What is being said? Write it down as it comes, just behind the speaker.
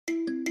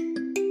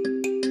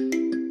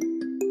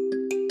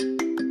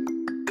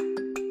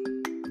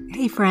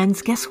Hey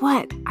friends, guess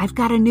what? I've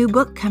got a new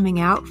book coming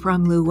out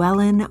from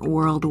Llewellyn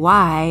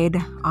Worldwide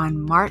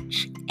on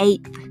March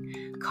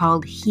 8th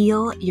called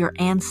Heal Your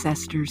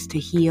Ancestors to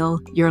Heal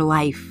Your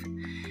Life.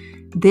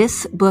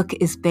 This book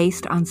is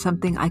based on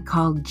something I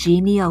call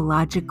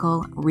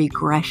genealogical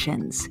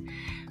regressions,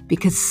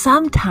 because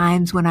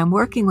sometimes when I'm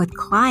working with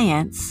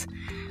clients,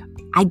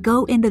 I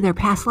go into their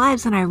past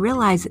lives and I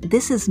realize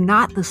this is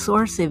not the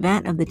source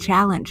event of the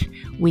challenge.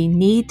 We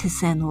need to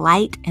send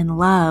light and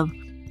love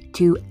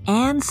to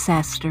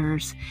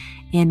ancestors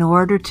in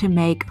order to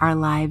make our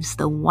lives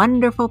the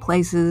wonderful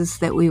places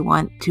that we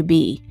want to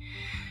be.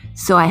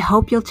 So I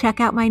hope you'll check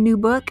out my new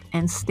book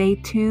and stay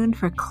tuned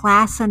for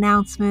class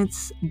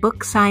announcements,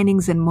 book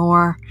signings, and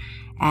more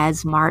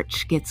as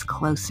March gets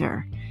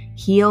closer.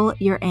 Heal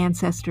Your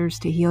Ancestors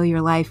to Heal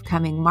Your Life,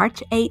 coming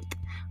March 8th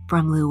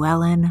from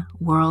Llewellyn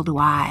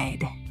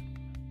Worldwide.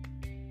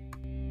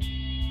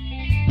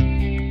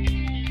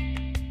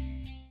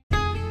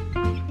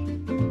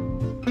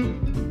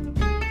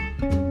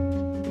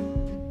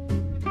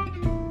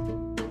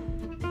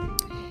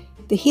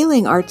 The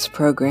Healing Arts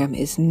program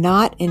is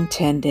not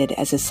intended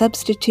as a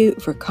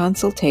substitute for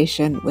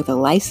consultation with a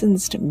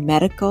licensed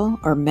medical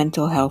or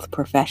mental health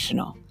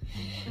professional.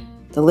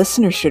 The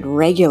listener should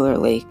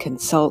regularly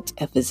consult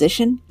a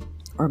physician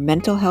or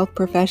mental health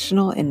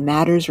professional in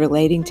matters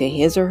relating to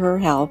his or her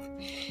health,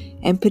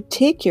 and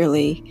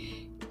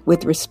particularly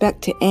with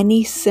respect to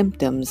any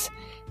symptoms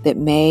that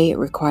may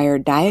require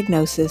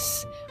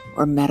diagnosis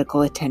or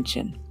medical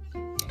attention.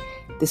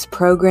 This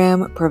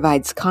program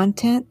provides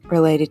content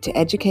related to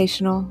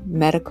educational,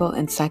 medical,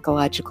 and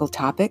psychological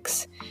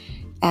topics.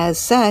 As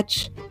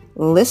such,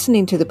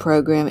 listening to the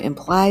program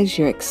implies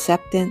your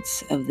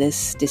acceptance of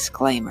this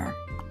disclaimer.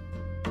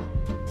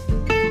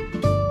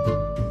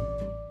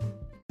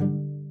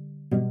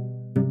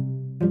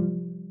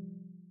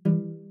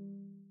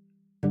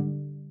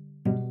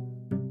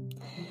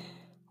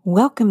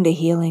 Welcome to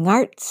Healing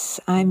Arts.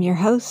 I'm your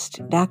host,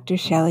 Dr.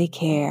 Shelley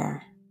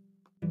Care.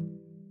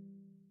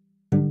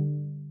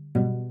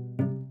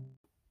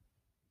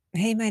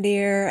 Hey, my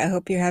dear. I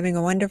hope you're having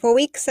a wonderful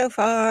week so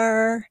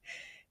far.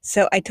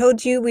 So I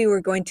told you we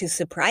were going to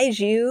surprise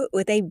you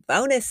with a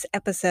bonus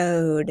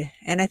episode.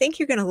 And I think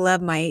you're going to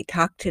love my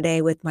talk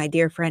today with my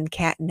dear friend,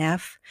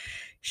 Neff.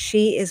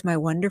 She is my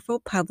wonderful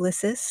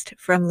publicist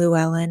from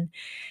Llewellyn.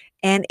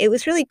 And it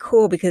was really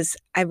cool because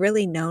I've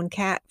really known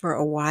Kat for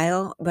a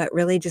while, but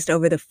really just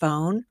over the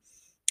phone.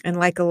 And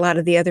like a lot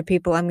of the other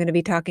people I'm going to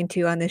be talking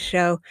to on this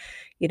show,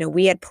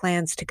 we had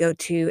plans to go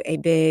to a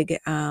big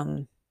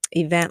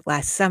event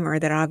last summer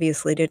that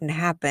obviously didn't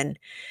happen.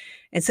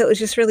 And so it was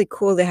just really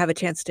cool to have a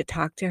chance to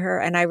talk to her.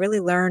 And I really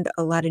learned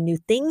a lot of new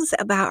things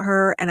about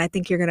her. And I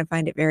think you're going to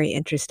find it very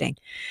interesting.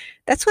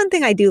 That's one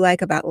thing I do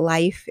like about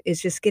life,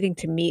 is just getting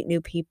to meet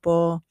new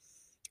people.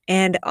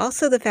 And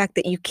also the fact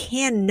that you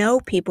can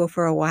know people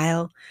for a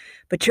while,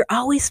 but you're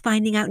always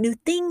finding out new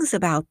things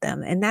about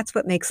them. And that's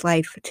what makes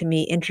life, to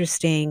me,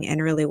 interesting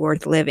and really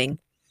worth living.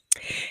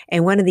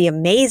 And one of the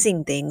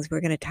amazing things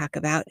we're going to talk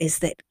about is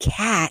that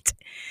Kat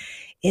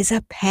is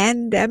a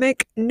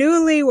pandemic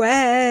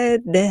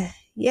newlywed.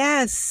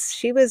 Yes,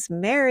 she was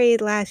married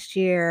last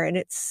year, and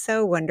it's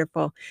so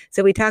wonderful.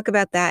 So we talk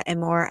about that and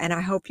more, and I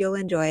hope you'll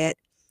enjoy it.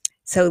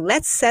 So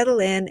let's settle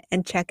in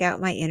and check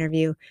out my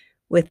interview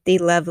with the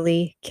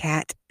lovely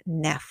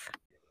Neff.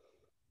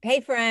 Hey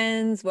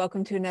friends,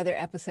 welcome to another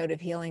episode of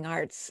Healing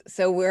Arts.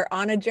 So we're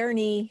on a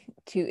journey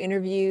to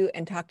interview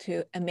and talk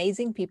to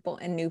amazing people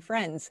and new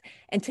friends.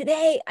 And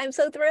today I'm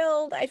so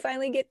thrilled I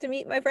finally get to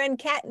meet my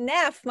friend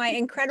Neff, my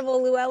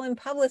incredible Llewellyn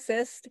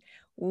publicist.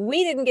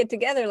 We didn't get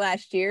together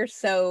last year,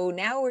 so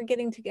now we're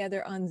getting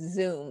together on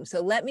Zoom.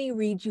 So let me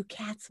read you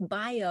Kat's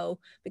bio,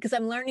 because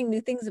I'm learning new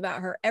things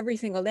about her every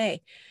single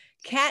day.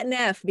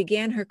 Neff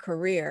began her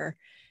career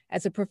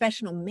as a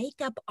professional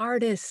makeup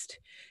artist.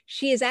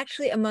 She is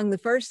actually among the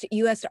first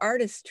U.S.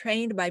 artists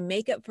trained by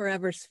Makeup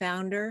Forever's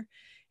founder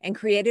and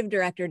creative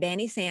director,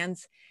 Danny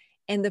Sands,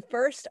 and the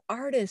first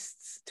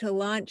artists to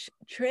launch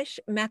Trish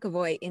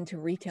McAvoy into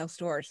retail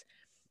stores.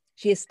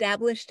 She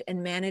established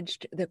and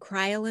managed the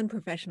Kryolan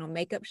Professional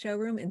Makeup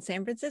Showroom in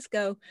San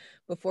Francisco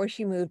before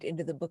she moved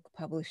into the book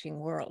publishing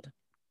world.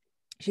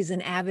 She's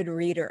an avid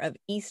reader of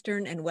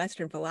Eastern and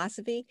Western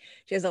philosophy.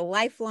 She has a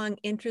lifelong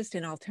interest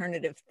in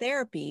alternative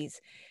therapies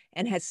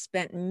and has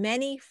spent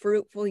many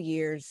fruitful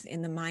years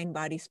in the mind,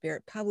 body,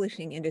 spirit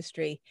publishing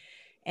industry.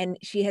 And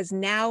she has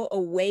now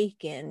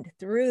awakened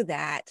through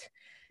that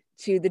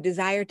to the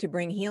desire to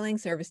bring healing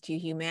service to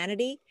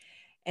humanity.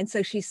 And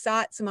so she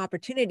sought some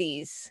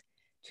opportunities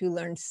to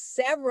learn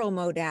several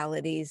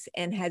modalities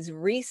and has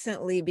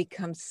recently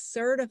become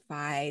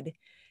certified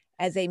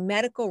as a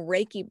medical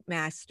Reiki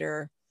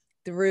master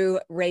through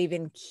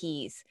Raven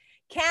Keys.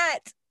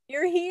 Kat,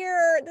 you're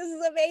here. This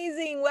is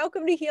amazing.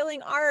 Welcome to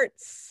Healing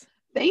Arts.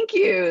 Thank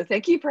you.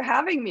 Thank you for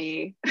having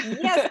me.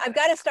 Yes, I've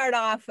got to start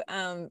off.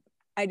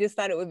 I I just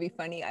thought it would be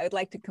funny. I would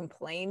like to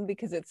complain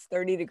because it's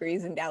 30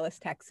 degrees in Dallas,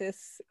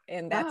 Texas,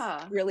 and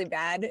that's really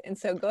bad. And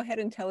so go ahead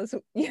and tell us,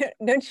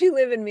 don't you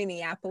live in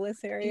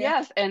Minneapolis area?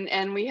 Yes,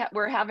 and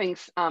we're having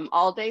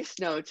all day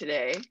snow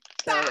today.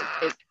 So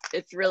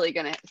it's really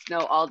going to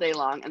snow all day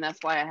long, and that's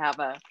why I have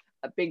a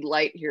big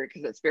light here,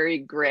 because it's very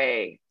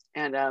gray,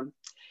 and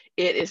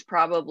it is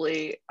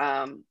probably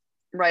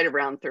right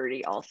around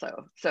 30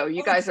 also. So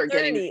you guys are 30,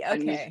 getting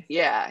okay.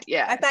 Yeah.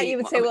 I thought you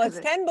would say, well, it's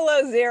 10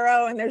 below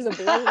zero and there's a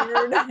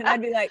blizzard, and I'd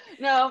be like,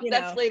 no,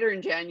 that's later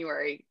in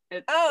January.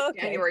 It's,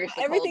 okay. January is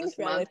the coldest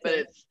month,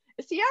 but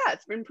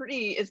it's been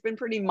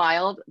pretty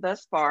mild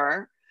thus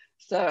far.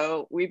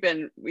 So we've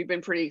been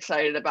pretty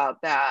excited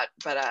about that.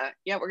 But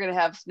yeah, we're gonna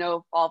have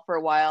snowfall for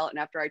a while, and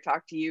after I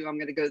talk to you, I'm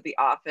gonna go to the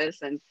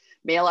office and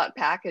mail out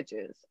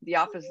packages. The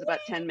office is about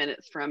 10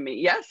 minutes from me.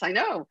 Yes, I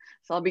know.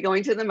 So I'll be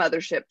going to the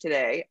mothership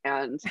today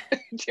and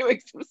doing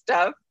some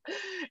stuff,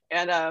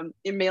 and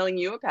mailing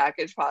you a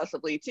package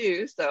possibly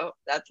too. So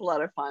that's a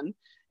lot of fun.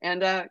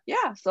 And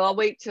yeah, so I'll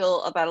wait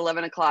till about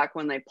 11 o'clock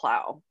when they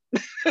plow.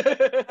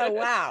 Oh,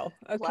 wow.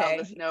 Okay. Plow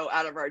the snow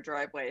out of our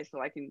driveway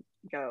so I can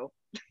go.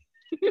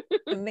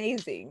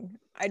 Amazing.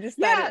 I just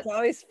thought it's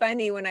always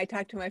funny when I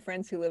talk to my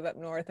friends who live up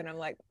north, and I'm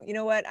like, you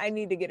know what? I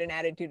need to get an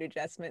attitude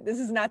adjustment. This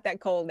is not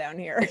that cold down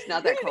here. It's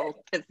not that cold.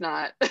 It's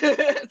not.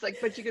 It's like,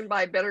 but you can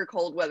buy better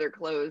cold weather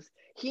clothes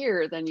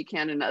here than you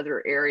can in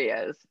other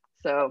areas.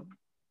 So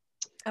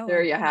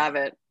there you have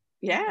it.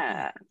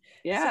 Yeah.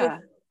 Yeah. So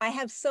I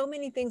have so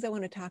many things I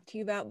want to talk to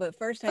you about, but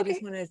first I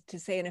just wanted to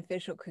say an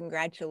official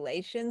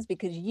congratulations,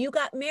 because you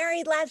got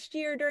married last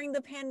year during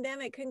the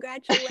pandemic.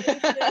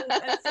 Congratulations.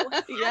 I'm so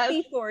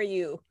happy for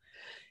you.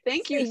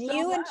 Thank you so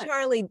you much. And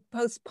Charlie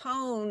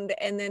postponed,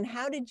 and then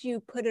how did you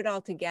put it all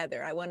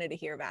together? I wanted to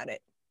hear about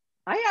it.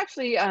 I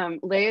actually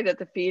lay it at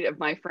the feet of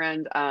my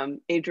friend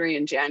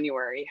Adrian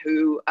January,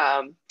 who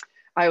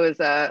I was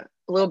a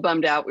little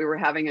bummed out. We were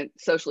having a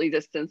socially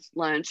distanced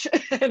lunch,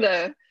 and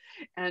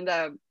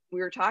we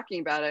were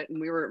talking about it,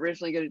 and we were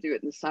originally going to do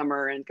it in the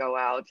summer and go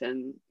out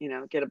and,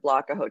 get a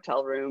block of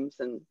hotel rooms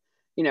and,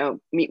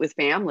 meet with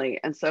family.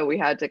 And so we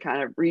had to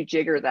kind of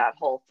rejigger that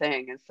whole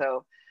thing. And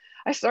so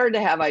I started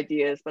to have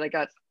ideas, but I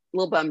got a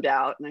little bummed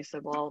out, and I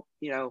said, well,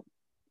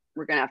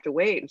 we're going to have to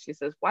wait. And she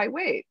says, why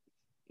wait?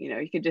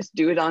 You could just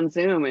do it on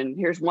Zoom, and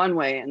here's one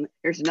way and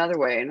here's another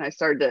way. And I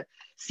started to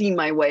see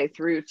my way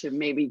through to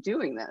maybe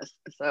doing this.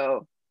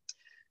 So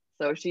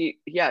she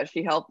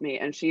helped me,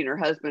 and she and her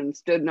husband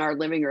stood in our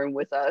living room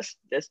with us,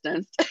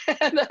 distanced,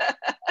 and,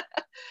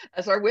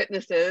 as our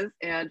witnesses,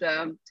 and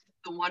the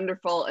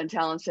wonderful and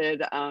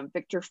talented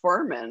Victor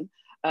Foreman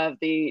of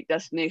the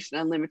Destination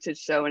Unlimited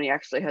show, and he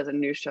actually has a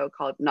new show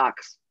called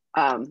Vox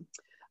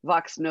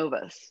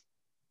Novus,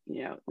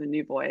 the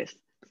new voice.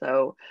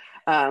 So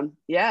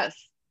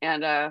yes,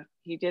 and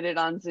he did it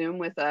on Zoom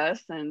with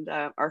us, and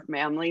our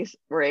families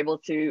were able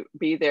to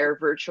be there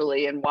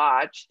virtually and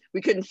watch.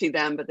 We couldn't see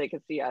them, but they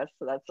could see us.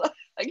 So that's,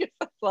 I guess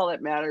that's all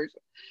that matters.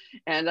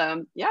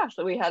 And yeah,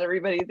 so we had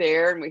everybody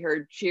there, and we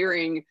heard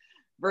cheering,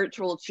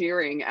 virtual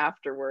cheering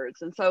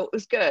afterwards. And so it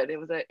was good. It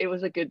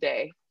was a good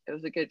day. It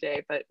was a good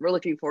day, but we're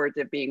looking forward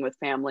to being with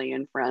family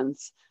and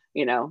friends,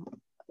 a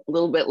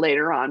little bit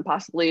later on,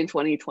 possibly in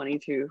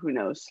 2022, who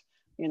knows,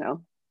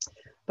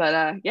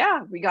 But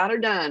yeah, we got her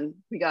done.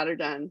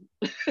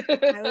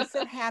 I was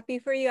so happy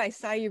for you. I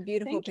saw your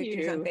beautiful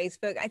pictures on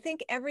Facebook. I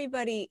think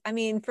everybody,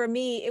 for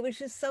me, it was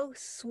just so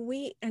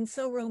sweet and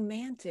so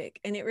romantic,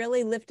 and it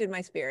really lifted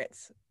my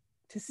spirits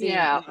to see.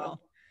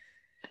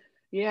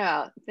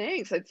 Yeah,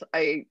 thanks.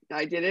 I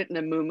did it in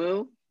a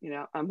muumuu.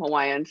 I'm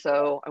Hawaiian,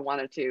 so I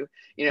wanted to,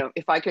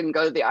 if I couldn't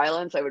go to the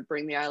islands, I would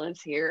bring the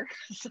islands here.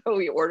 So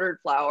we ordered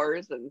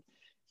flowers, and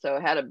so I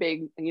had a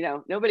big,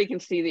 nobody can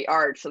see the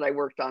arch that I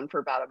worked on for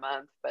about a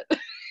month, but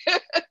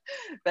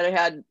but I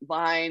had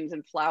vines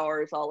and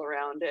flowers all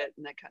around it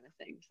and that kind of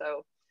thing.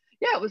 So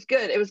yeah, it was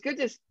good. It was good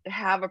to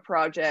have a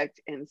project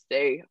and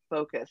stay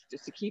focused,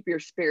 just to keep your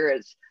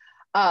spirits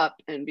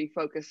up and be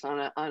focused on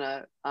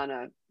a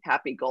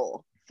happy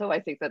goal. So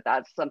I think that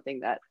that's something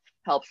that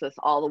helps us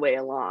all the way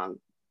along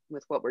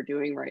with what we're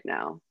doing right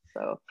now.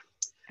 So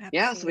absolutely.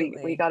 Yeah, so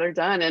we got her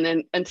done. And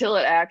then until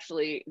it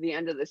actually, the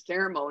end of the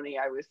ceremony,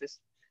 I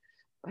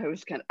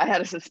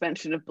had a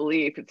suspension of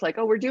belief. It's like,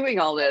 oh, we're doing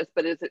all this,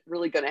 but is it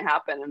really going to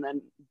happen? And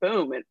then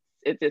boom,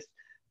 it just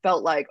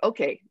felt like,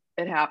 okay,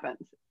 it happened.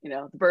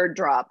 The bird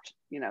dropped,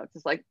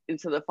 just like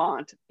into the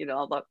font,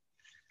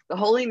 the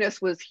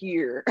holiness was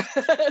here.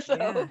 So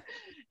yeah,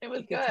 it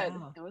was good.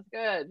 It was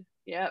good.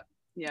 Yep.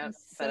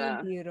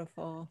 So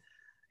beautiful.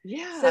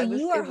 Yeah. So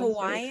you are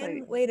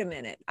Hawaiian? Wait a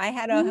minute. I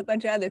had a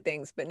bunch of other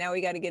things, but now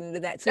we got to get into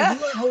that. So you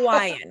are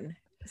Hawaiian.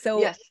 So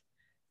yes,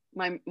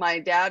 my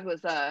dad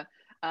was from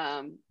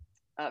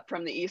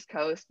the East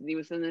Coast, and he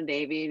was in the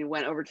Navy, and he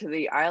went over to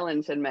the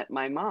islands and met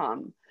my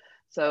mom.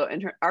 So,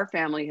 and our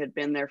family had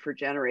been there for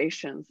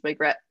generations. My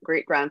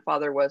great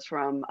grandfather was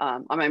from,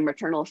 on my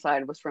maternal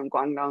side, was from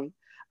Guangdong,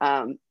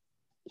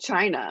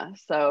 China.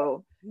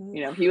 So,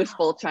 he was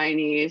full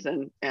Chinese,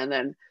 and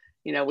then,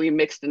 we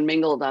mixed and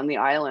mingled on the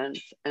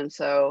islands. And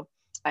so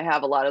I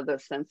have a lot of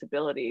those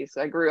sensibilities.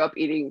 I grew up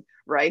eating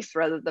rice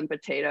rather than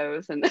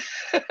potatoes and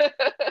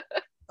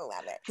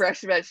Love it.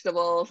 fresh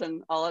vegetables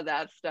and all of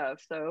that stuff.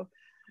 So,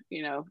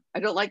 I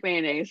don't like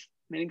mayonnaise.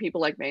 Many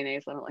people like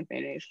mayonnaise. I don't like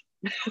mayonnaise.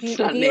 It's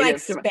Do not you like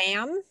native to my,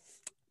 spam?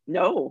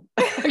 no,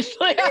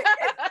 actually.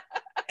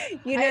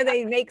 You know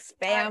they make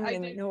I spam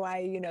in do.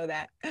 Hawaii, you know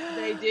that.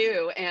 They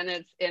do, and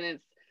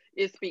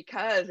it's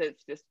because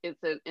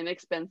it's an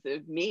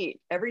inexpensive meat.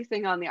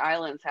 Everything on the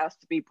islands has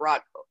to be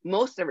brought.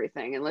 Most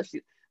everything,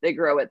 they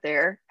grow it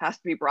there, has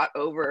to be brought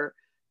over,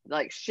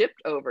 like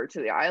shipped over to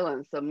the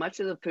islands. So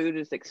much of the food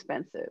is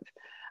expensive.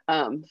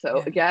 So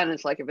Yeah. again,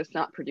 it's like if it's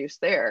not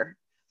produced there,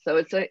 so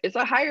it's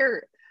a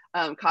higher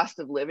cost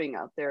of living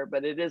out there,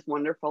 but it is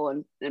wonderful,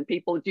 and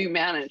people do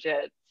manage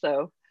it.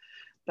 So,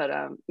 but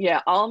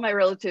yeah, all of my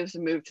relatives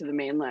have moved to the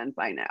mainland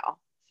by now.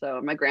 So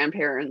my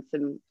grandparents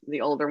and the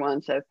older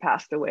ones have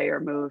passed away or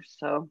moved.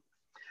 So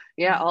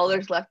yeah, all Wow.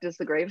 there's left is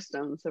the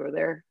gravestones over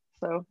there.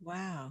 So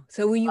Wow.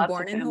 So were you lots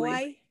born of in family.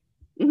 Hawaii?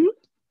 Hmm.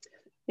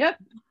 Yep,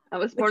 I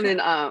was Which born in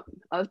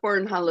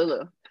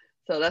Honolulu.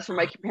 So that's where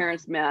my oh,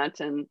 parents met,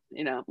 and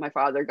my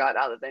father got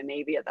out of the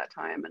Navy at that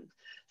time, and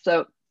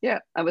so yeah,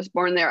 I was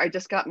born there. I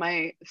just got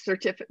my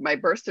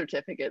birth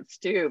certificates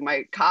too,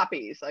 my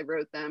copies. I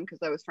wrote them because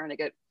I was trying to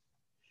get,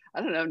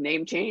 I don't know,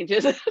 name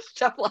changes and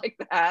stuff like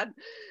that.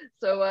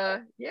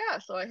 So yeah,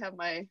 so I have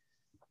my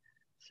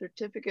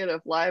certificate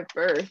of live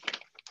birth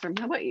from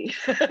Hawaii.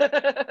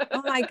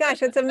 oh my gosh,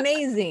 that's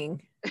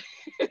amazing.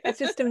 That's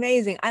just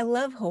amazing. I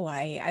love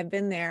Hawaii. I've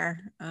been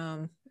there,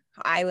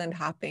 island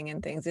hopping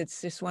and things.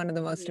 It's just one of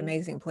the most Mhm.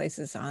 amazing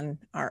places on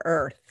our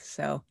earth.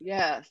 So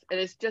Yes, and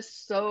it's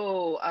just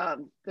so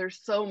there's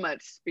so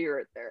much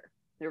spirit there.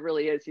 There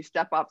really is. You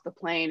step off the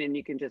plane and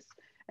you can just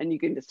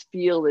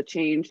feel the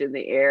change in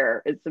the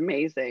air. It's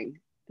amazing.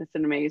 It's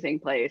an amazing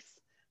place.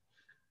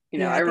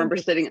 yeah, I I think remember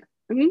sitting.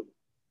 Mhm.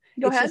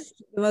 Go it's ahead.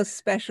 just the most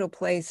special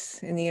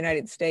place in the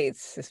United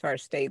States as far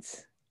as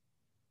states,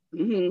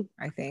 Hmm.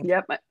 I think.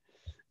 Yep.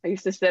 I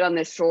used to sit on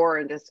this shore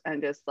and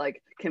just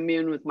like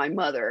commune with my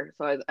mother.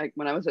 So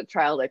when I was a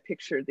child, I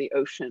pictured the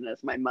ocean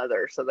as my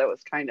mother. So that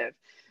was kind of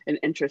an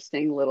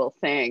interesting little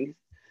thing.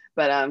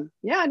 But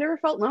yeah, I never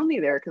felt lonely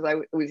there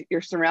because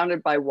you're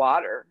surrounded by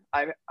water.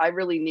 I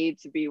really need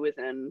to be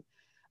within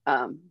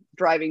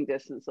driving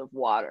distance of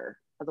water.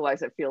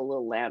 Otherwise, I feel a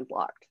little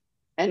landlocked.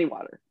 Any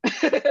water.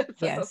 So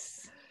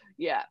Yes.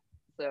 yeah,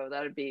 so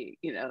that would be,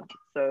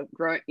 so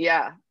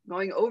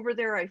going over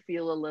there, I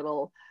feel a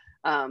little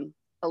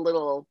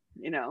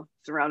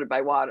surrounded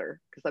by water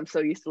because I'm so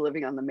used to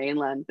living on the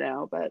mainland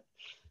now. But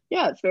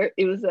yeah,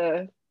 it was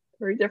a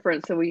very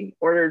different. So we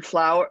ordered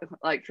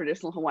like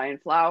traditional Hawaiian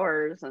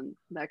flowers and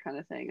that kind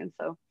of thing. And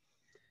so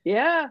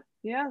yeah,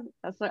 yeah,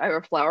 that's like I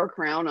have a flower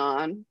crown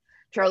on.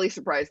 Charlie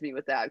surprised me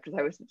with that because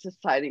I was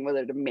deciding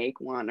whether to make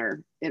one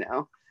or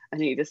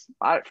and he just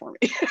bought it for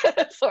me.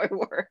 So I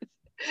wore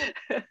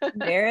it.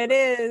 There it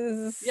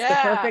is. The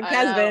Yeah, perfect I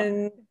know.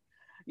 husband.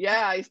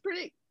 Yeah, he's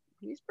pretty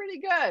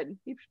good.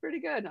 He's pretty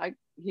good.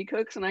 He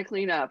cooks and I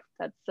clean up.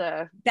 That's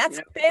That's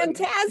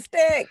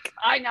fantastic.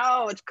 I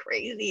know, it's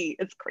crazy.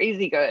 It's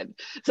crazy good.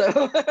 So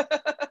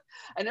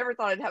I never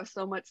thought I'd have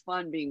so much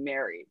fun being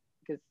married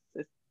because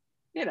it's,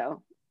 you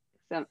know,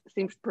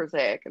 seems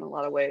prosaic in a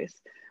lot of ways.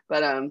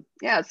 But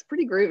yeah, it's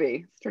pretty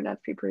groovy. It's turned out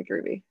to be pretty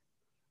groovy.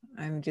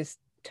 I'm just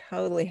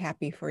totally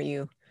happy for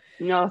you.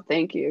 No,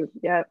 thank you.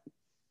 Yeah.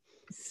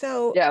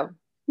 So Yeah.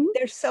 Hmm.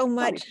 there's so Tell me.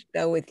 much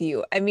though with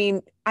you. I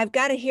mean, I've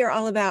got to hear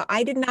all about,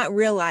 I did not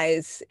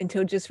realize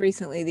until just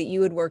recently that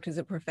you had worked as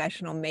a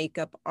professional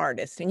makeup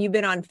artist and you've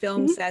been on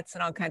film Mhm. sets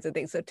and all kinds of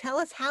things. So tell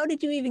us, how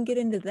did you even get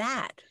into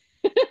that?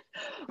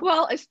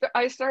 Well,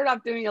 I started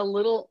off doing a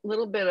little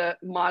bit of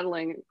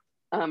modeling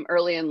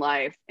early in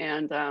life,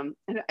 and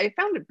I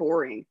found it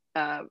boring.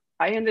 I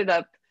ended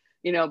up,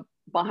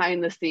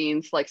 behind the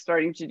scenes, like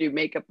starting to do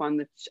makeup on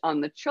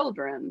the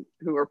children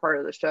who were part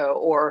of the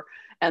show,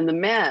 and the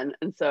men,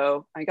 and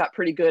so I got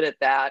pretty good at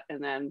that,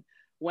 and then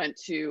went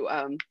to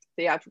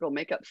theatrical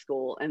makeup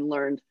school and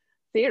learned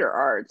theater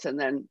arts, and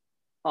then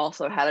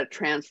also how to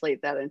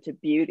translate that into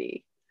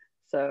beauty.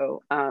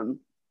 So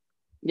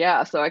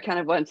yeah, so I kind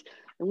of went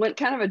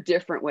kind of a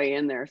different way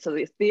in there. So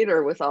the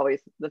theater was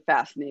always the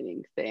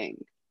fascinating thing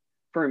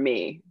for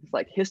me. It's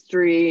like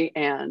history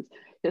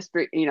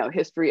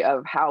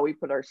of how we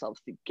put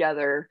ourselves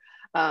together.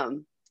 I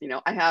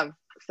have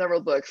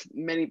several books,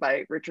 many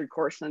by Richard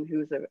Corson,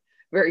 who's a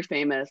very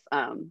famous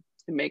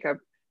makeup,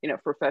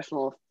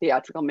 professional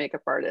theatrical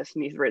makeup artist,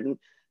 and he's written,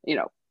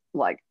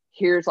 like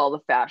here's all the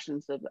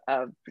fashions of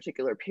a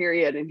particular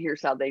period, and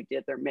here's how they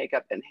did their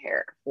makeup and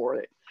hair for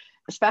it.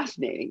 It's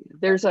fascinating.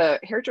 There's a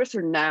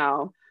hairdresser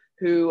now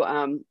who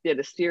did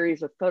a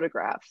series of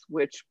photographs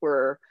which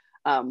were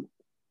um,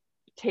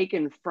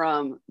 taken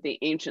from the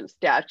ancient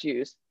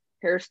statues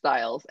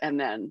hairstyles, and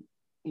then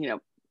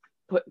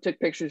took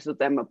pictures of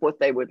them of what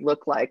they would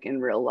look like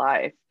in real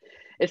life.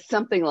 It's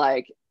something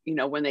like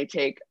when they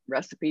take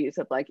recipes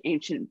of like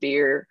ancient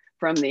beer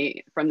from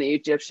the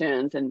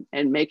Egyptians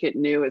and make it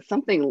new. It's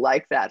something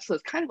like that. So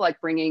it's kind of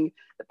like bringing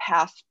the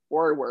past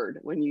forward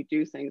when you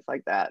do things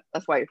like that.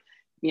 That's why,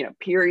 you know,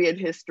 period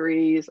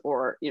histories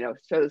or, you know,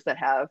 shows that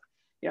have,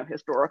 you know,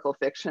 historical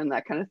fiction,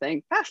 that kind of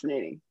thing.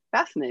 Fascinating.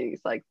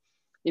 It's like,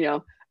 you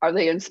know, are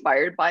they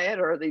inspired by it,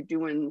 or are they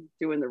doing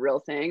the real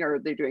thing, or are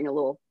they doing a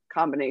little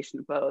combination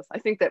of both? I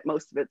think that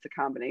most of it's a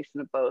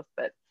combination of both,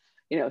 but,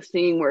 you know,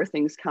 seeing where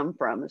things come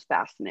from is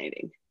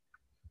fascinating.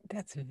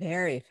 That's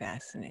very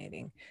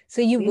fascinating.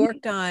 So you've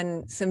worked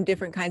on some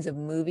different kinds of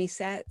movie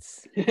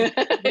sets.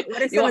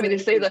 What are You some want of me the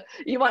to say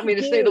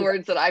movies? the Do.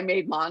 words that I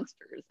made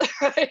monsters,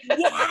 right?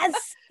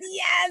 Yes,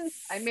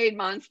 I yes. made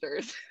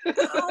monsters.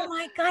 Oh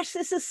my gosh,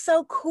 this is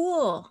so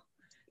cool.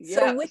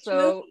 So Yeah. which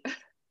So movie?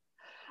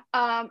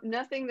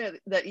 nothing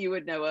that you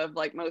would know of,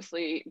 like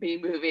mostly B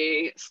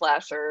movie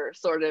slasher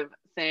sort of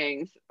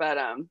things. But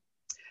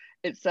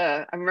it's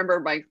I remember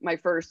my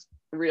first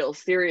real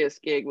serious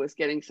gig was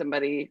getting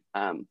somebody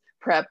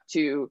prepped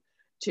to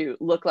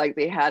look like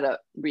they had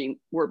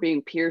were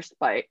being pierced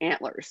by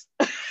antlers.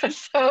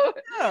 So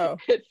Oh,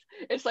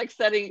 it's like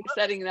setting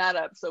that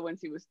up. So when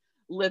she was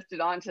lifted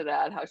onto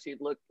that, how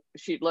she'd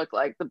look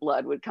like the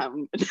blood would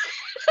come.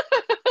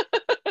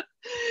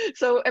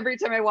 So every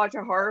time I watch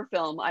a horror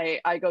film,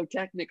 I go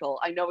technical.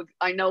 I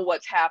know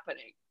what's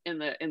happening in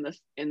the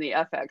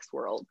FX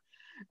world.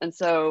 And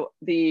so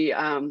the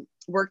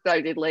work that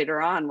I did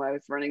later on when I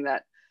was running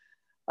that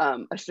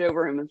a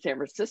showroom in San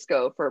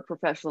Francisco for a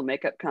professional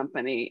makeup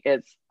company,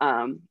 it's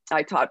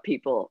I taught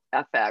people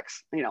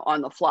FX, you know,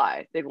 on the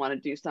fly. They'd want to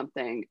do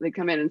something. They'd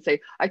come in and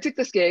say, I took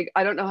this gig.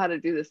 I don't know how to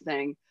do this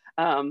thing.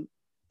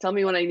 Tell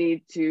me what I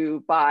need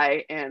to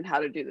buy and how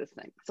to do this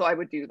thing. So I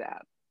would do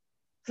that.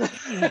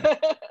 dang.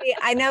 See,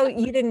 I know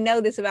you didn't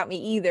know this about me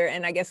either,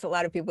 and I guess a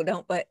lot of people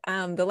don't, but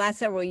the last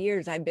several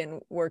years I've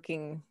been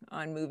working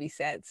on movie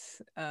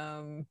sets,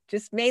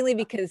 just mainly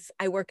because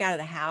I work out of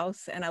the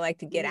house and I like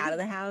to get out of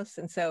the house.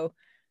 And so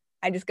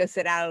I just go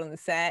sit out on the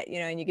set, you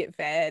know, and you get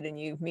fed and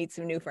you meet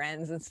some new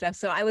friends and stuff.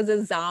 So I was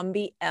a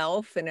zombie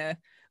elf in a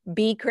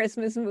Bee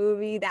Christmas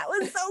movie. That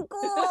was so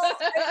cool.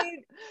 I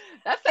mean,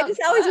 That I sounds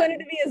just always wanted fun.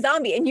 to be a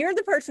zombie. And you're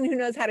the person who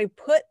knows how to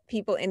put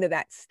people into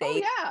that Oh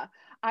state. yeah.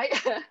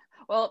 I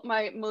well,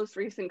 my most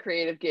recent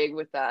creative gig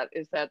with that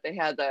is that they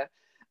had the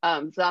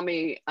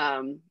zombie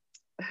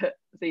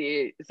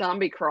the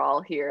zombie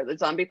crawl here, the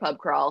zombie pub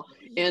crawl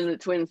in the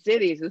Twin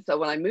Cities. And so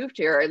when I moved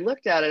here, I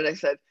looked at it, I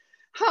said,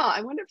 huh,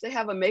 I wonder if they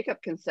have a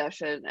makeup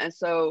concession. And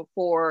so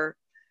for,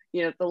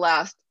 you know, the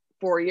last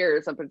 4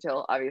 years up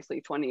until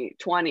obviously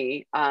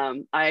 2020,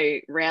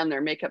 I ran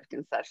their makeup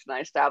concession. I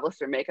established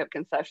their makeup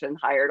concession,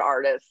 hired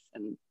artists,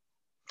 and,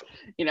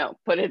 you know,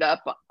 put it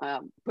up,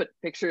 put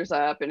pictures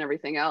up and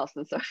everything else.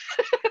 And so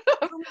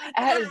Oh my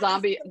I had a gosh.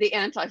 zombie, the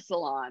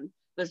anti-salon,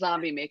 the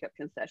zombie makeup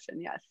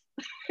concession. Yes.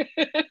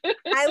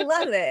 I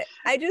love it.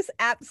 I just It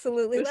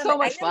absolutely was love so it. I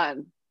much know,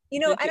 fun.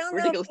 I don't know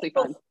if Ridiculously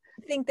people fun.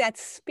 think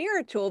that's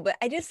spiritual, but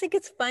I just think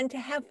it's fun to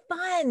have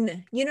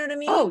fun. You know what I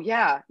mean? Oh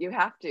yeah, you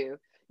have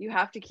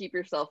to keep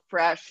yourself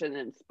fresh and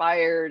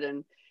inspired,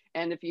 and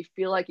if you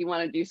feel like you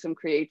want to do some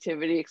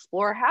creativity,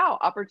 explore how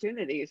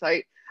opportunities.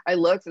 I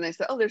looked and I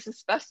said, oh, there's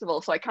this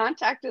festival. So I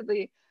contacted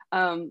the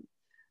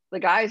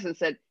guys and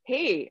said,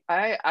 hey,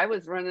 I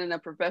was running a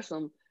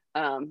professional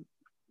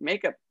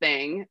makeup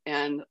thing,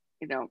 and,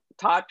 you know,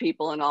 taught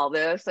people and all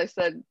this. I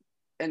said,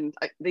 and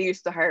they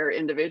used to hire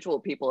individual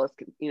people as,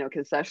 you know,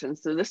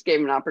 concessions. So this gave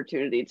them an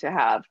opportunity to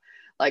have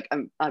like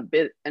an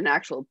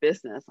actual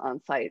business on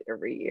site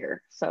every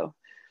year. So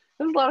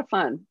it was a lot of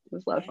fun. It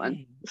was a lot of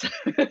fun.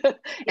 Dang.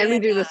 And we Yeah,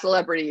 do the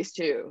celebrities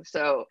too.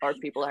 So our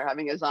people are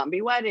having a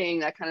zombie wedding,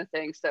 that kind of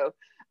thing. So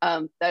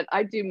that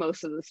I do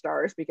most of the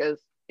stars because,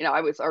 you know,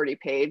 I was already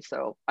paid.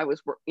 So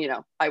you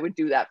know, I would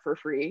do that for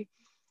free,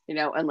 you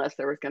know, unless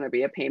there was going to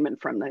be a payment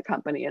from the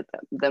company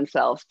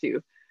themselves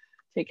to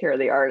take care of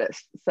the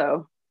artist.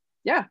 So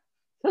yeah.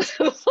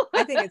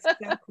 I think it's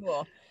so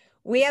cool.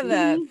 We have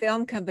a Mhm.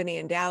 film company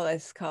in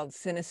Dallas called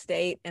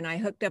Cinestate, and I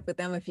hooked up with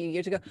them a few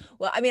years ago.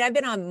 Well, I mean, I've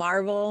been on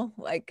Marvel,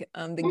 like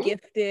The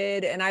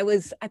Gifted, and I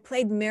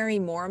played Mary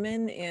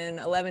Mormon in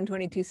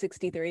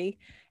 11/22/63,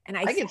 and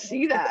I I sang can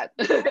see for that.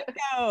 I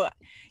know.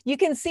 You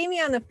can see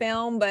me on the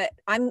film, but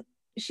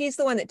she's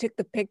the one that took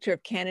the picture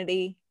of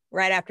Kennedy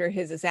right after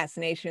his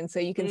assassination. So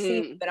you can see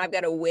me, Mm, but I've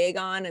got a wig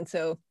on. And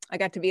so I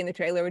got to be in the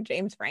trailer with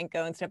James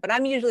Franco and stuff. But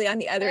I'm usually on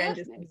the other end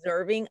just fascinating.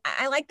 observing.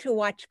 I like to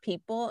watch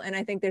people, and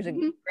I think there's a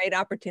Mhm. great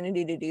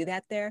opportunity to do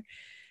that there.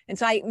 And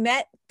so I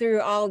met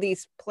through all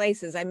these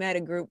places. I met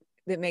a group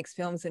that makes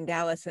films in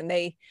Dallas, and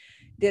they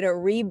did a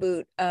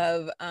reboot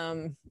of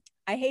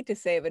I hate to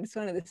say it, but it's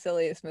one of the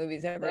silliest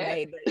movies ever Say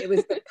made. But it was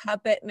it. The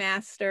Puppet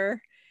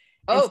Master.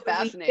 And Oh, so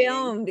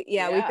fascinating. we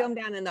Yeah. filmed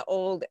down in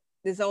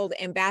this old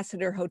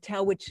Ambassador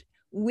Hotel, which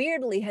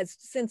weirdly has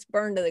since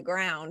burned to the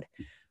ground.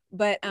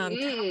 But Mm.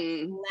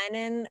 Thomas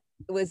Lennon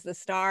was the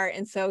star,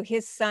 and so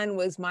his son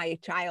was my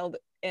child,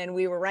 and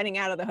we were running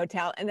out of the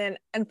hotel. And then,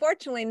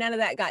 unfortunately, none of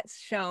that got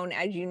shown,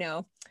 as you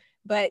know.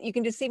 but you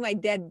can just see my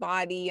dead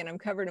body and I'm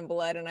covered in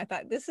blood. And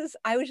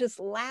I was just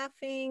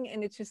laughing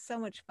and it's just so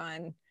much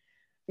fun.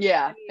 I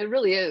Yeah, mean, it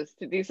really is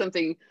to do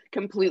something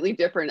completely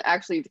different,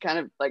 actually to kind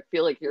of like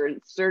feel like you're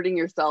inserting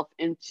yourself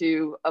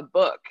into a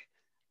book,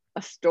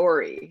 a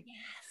story.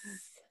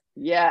 yes.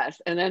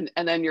 Yes, and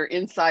then you're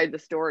inside the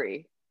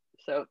story.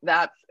 So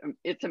that's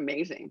it's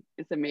amazing.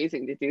 It's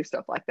amazing to do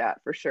stuff like that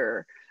for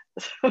sure.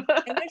 And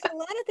there's a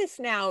lot of this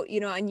now,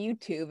 on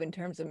YouTube in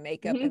terms of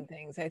makeup Mhm. and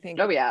things. I think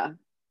Oh yeah.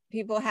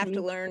 people have to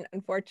Mhm. learn.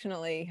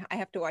 Unfortunately, I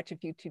have to watch a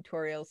few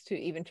tutorials to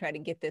even try to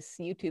get this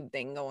YouTube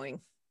thing going.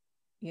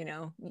 You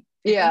know, I think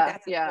Yeah,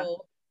 that's a yeah.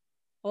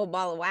 whole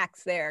ball of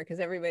wax there because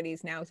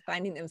everybody's now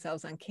finding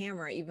themselves on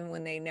camera, even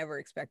when they never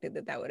expected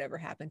that that would ever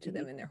happen to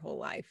them Mhm. in their whole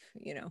life.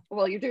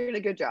 Well, you're doing a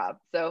good job.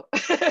 So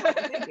Oh, well,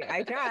 thank you.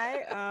 I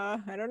try.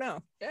 I don't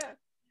know. yeah.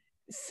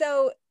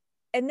 So,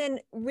 and then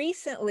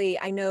recently,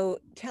 I know,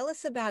 tell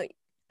us about,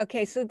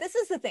 okay, so this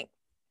is the thing.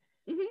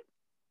 Mhm.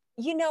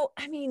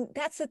 I mean,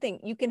 that's the thing.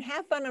 You can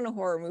have fun on a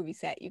horror movie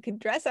set. You can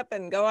dress up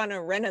and go on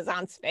a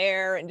Renaissance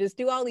fair and just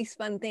do all these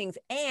fun things,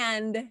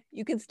 and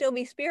you can still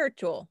be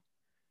spiritual.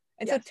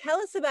 And so Yes. tell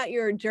us about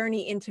your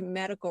journey into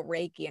medical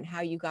Reiki and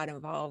how you got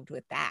involved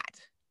with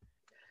that.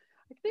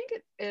 I think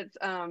it's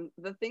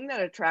the thing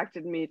that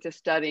attracted me to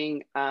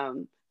studying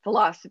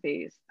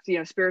philosophies,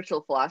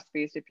 spiritual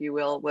philosophies, if you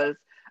will, was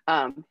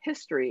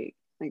history,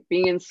 like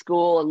being in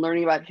school and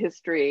learning about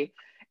history.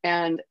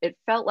 And it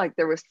felt like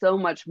there was so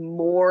much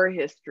more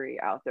history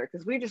out there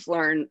because we just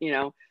learn,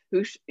 the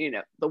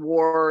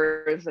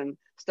wars and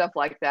stuff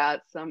like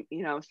that, some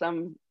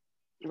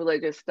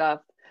religious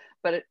stuff.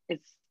 But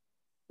it's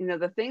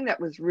the thing that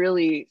was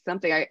really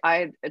something I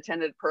had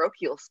attended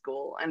parochial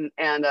school and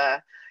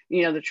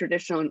the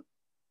traditional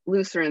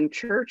Lutheran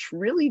church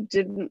really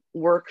didn't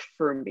work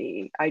for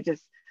me. I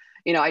just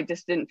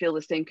didn't feel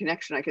the same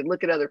connection. I could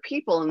look at other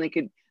people and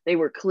they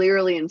were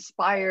clearly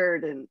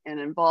inspired and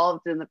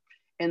involved in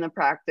the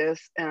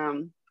practice.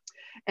 And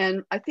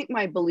I think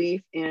my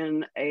belief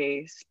in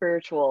a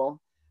spiritual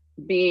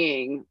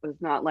being was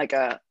not like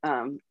a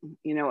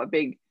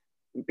big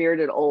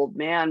bearded old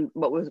man,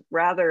 but was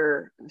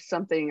rather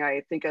something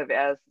I think of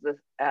as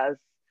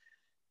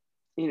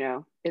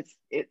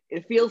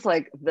it feels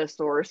like the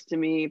source to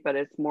me, but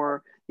it's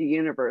more the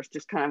universe,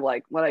 just kind of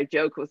like what I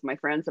joke with my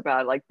friends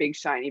about, like big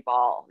shiny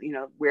ball,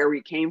 where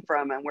we came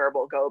from and where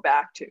we'll go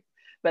back to.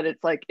 But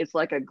it's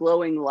like a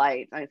glowing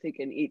light, I think,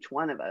 in each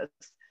one of us.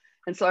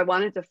 And so I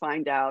wanted to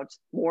find out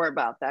more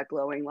about that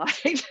glowing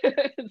light.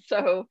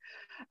 So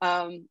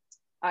um,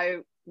 I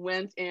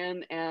went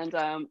in and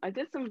I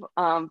did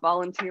some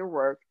volunteer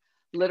work,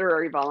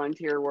 literary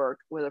volunteer work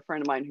with a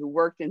friend of mine who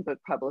worked in book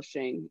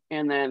publishing,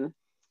 and then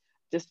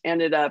just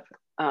ended up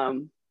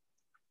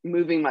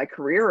moving my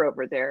career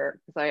over there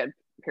because I had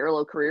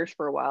parallel careers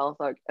for a while,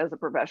 so as a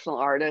professional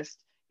artist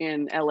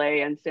in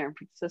LA and San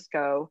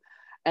Francisco,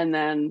 and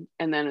then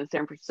in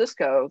San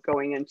Francisco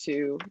going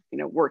into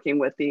working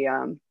with the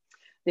Out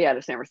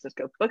of San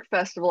Francisco Book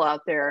Festival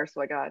out there.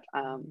 So I got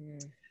Mm.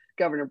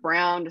 Governor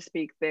Brown to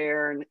speak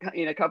there, and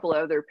a couple of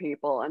other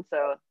people, and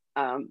so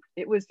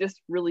it was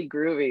just really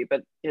groovy.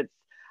 But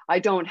I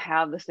don't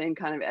have the same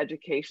kind of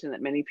education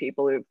that many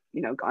people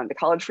who've gone to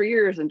college for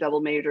years and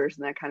double majors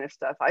and that kind of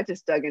stuff. I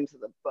just dug into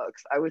the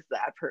books. I was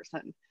that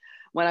person.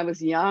 When I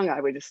was young,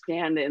 I would just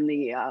stand in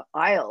the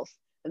aisles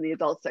in the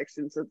adult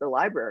sections of the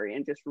library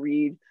and just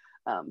read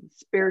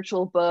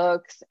spiritual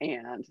books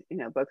and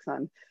books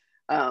on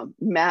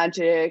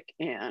magic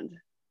and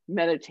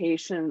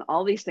meditation,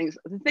 all these things,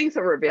 the things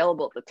that were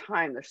available at the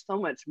time. There's so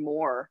much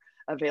more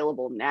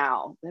available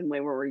now than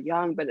when we were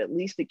young, but at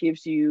least it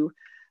gives you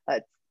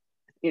a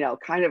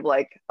kind of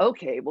like,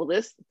 okay, well,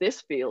 this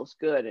feels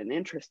good and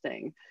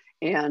interesting.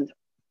 And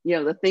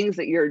the things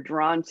that you're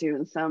drawn to,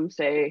 and some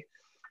say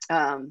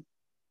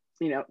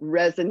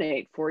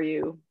resonate for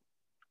you,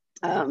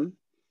 are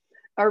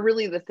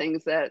really the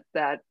things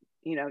that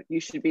you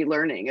should be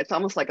learning. It's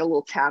almost like a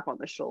little tap on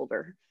the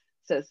shoulder.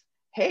 It says,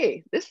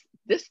 hey, this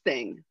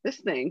thing,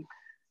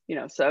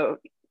 so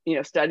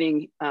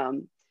studying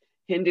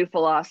Hindu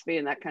philosophy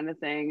and that kind of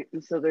thing.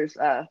 And so there's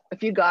a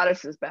few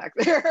goddesses back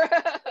there.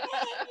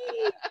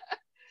 Yay!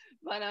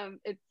 But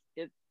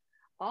it's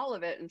all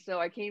of it. And so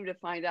I came to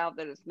find out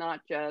that it's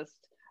not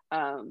just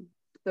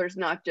there's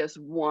not just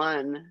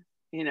one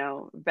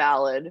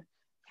valid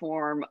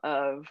form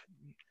of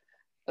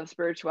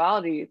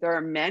spirituality. There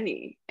are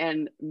many,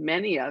 and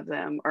many of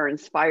them are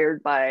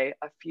inspired by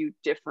a few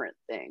different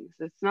things.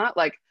 It's not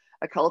like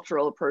a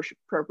cultural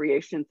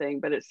appropriation thing,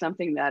 but it's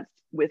something that's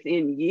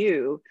within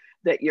you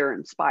that you're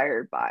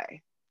inspired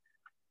by.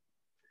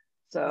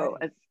 So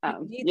Right. it's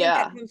Do you think that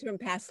yeah. comes from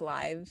past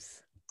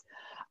lives?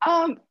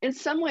 In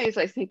some ways,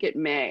 I think it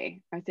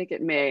may. I think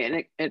it may,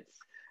 and it's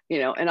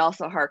and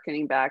also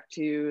harkening back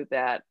to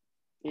that,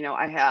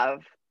 I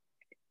have,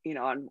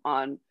 on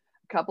a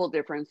couple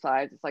different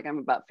sides. It's like I'm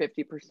about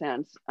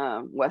 50%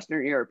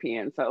 Western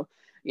European, so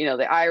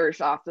the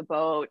Irish off the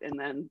boat, and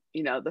then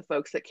the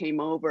folks that came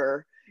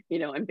over,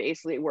 and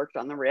basically worked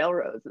on the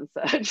railroads and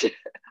such,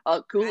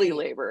 coolie Right.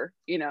 labor,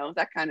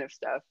 that kind of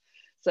stuff.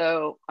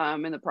 So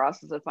I'm in the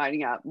process of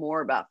finding out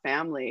more about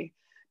family,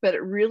 but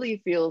it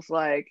really feels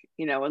like,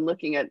 and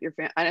looking at your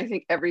family, and I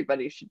think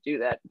everybody should do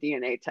that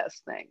DNA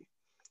test thing,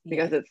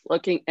 because Yes. it's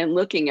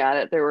looking at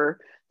it. There were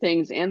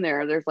things in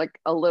there. There's like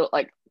a little,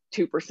 like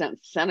 2%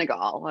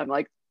 Senegal. I'm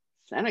like,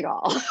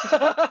 Senegal.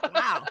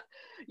 Wow.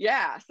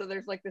 Yeah. So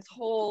there's like this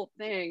whole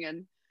thing.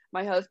 And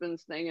my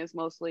husband's thing is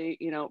mostly,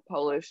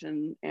 Polish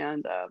and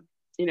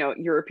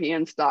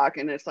European stock.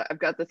 And it's like, I've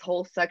got this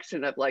whole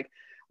section of like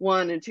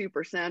 1 and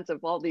 2%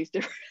 of all these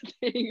different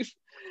things.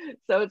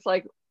 So it's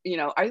like,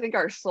 I think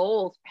our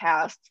souls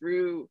pass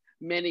through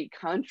many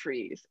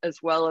countries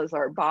as well as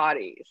our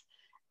bodies.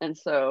 And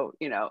so,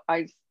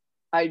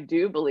 I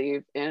do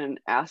believe in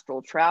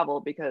astral travel,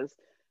 because,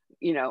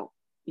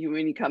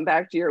 when you come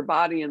back to your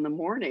body in the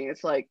morning,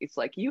 it's like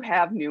you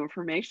have new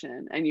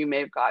information, and you may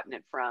have gotten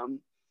it from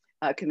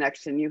a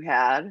connection you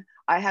had.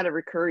 I had a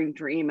recurring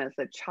dream as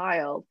a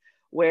child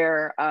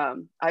where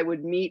I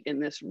would meet in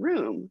this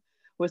room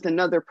with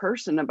another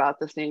person about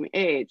the same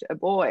age, a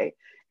boy,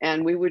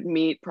 and we would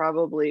meet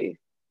probably,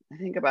 I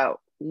think,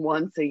 about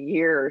once a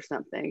year or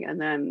something. And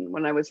then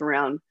when I was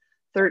around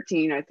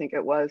 13, I think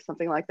it was,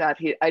 something like that,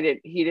 he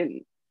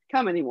didn't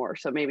come anymore.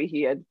 So maybe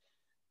he had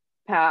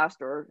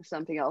passed or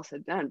something else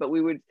had done. But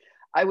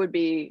I would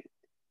be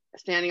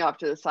standing off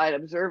to the side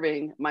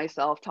observing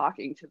myself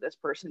talking to this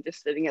person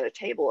just sitting at a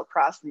table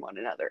across from one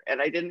another,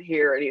 and I didn't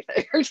hear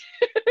anything.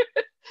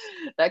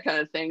 That kind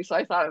of thing. So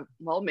I thought,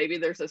 well, maybe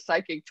there's a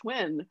psychic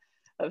twin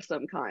of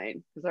some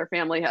kind, because our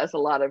family has a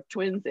lot of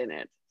twins in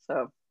it.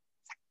 So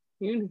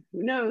who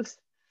knows?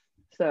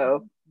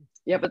 So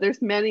yeah, but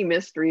there's many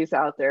mysteries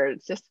out there.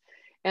 It's just,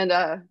 and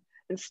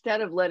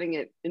instead of letting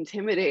it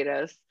intimidate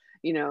us,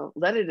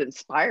 let it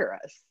inspire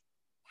us.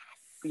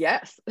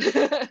 Yes.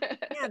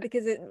 Yeah,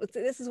 because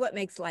this is what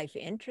makes life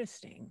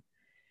interesting.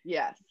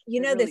 Yes,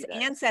 it really This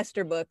does.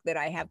 ancestor book that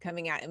I have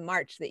coming out in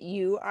March that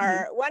you Mhm.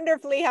 are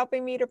wonderfully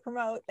helping me to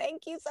promote.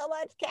 Thank you so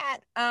much,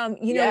 Kat. One of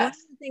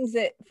Yes. the things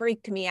that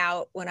freaked me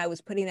out when I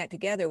was putting that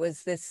together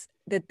was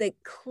that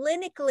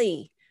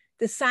clinically,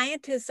 the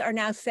scientists are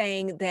now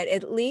saying that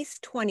at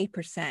least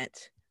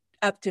 20%,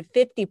 up to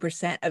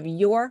 50% of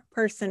your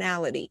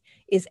personality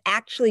is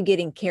actually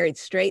getting carried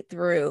straight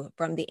through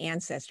from the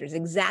ancestors,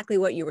 exactly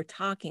what you were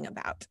talking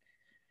about.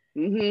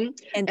 Hmm.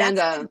 And And that's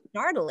kind of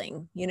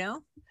startling,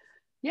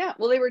 yeah,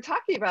 well, they were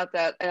talking about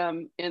that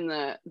in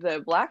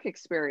the Black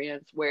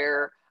experience,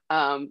 where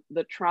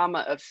the trauma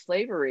of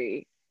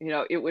slavery,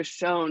 it was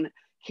shown,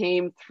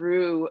 came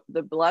through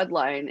the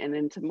bloodline and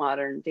into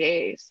modern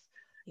days.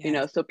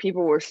 Yes. So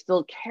people were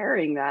still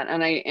carrying that,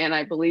 and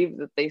I believe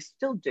that they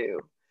still do.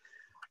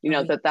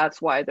 Oh,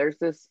 That's why there's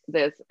this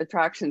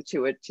attraction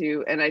to it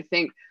too. And I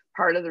think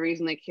part of the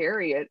reason they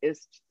carry it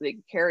is they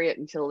carry it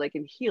until they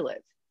can heal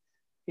it.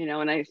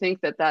 And I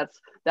think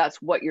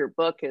that's what your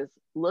book is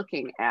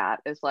looking at,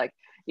 is like,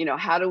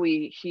 how do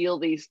we heal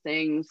these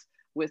things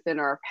within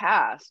our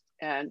past?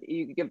 And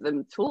you give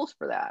them tools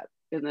for that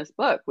in this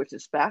book, which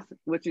is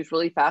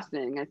really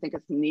fascinating. I think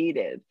it's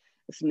needed,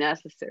 it's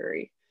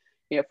necessary,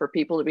 for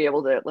people to be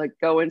able to like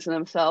go into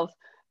themselves,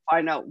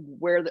 find out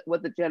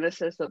what the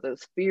genesis of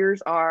those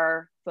fears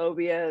are,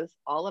 phobias,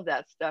 all of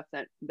that stuff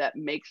that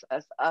makes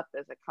us up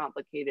as a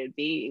complicated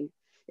being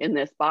in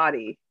this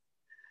body.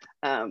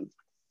 um,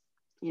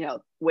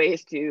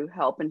 Ways to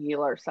help and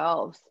heal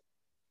ourselves.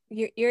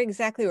 you're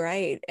exactly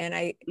right. And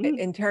Mm.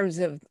 in terms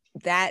of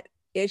that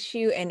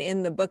issue, and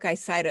in the book, I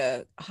cite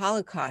a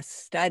Holocaust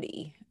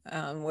study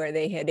where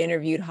they had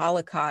interviewed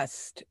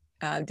Holocaust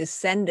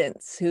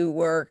descendants who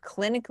were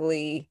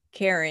clinically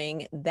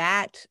carrying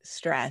that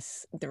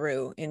stress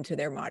through into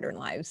their modern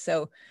lives.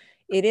 So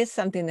it is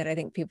something that I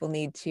think people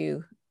need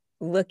to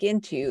look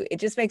into. It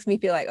just makes me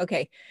feel like,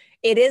 okay,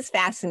 it is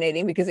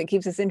fascinating because it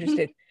keeps us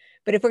interested.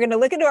 But if we're going to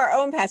look into our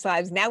own past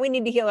lives, now we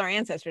need to heal our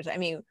ancestors. I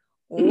mean,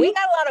 we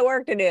got a lot of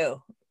work to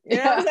do. You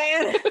know what I'm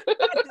Yeah. saying?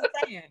 I'm just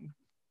saying.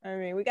 I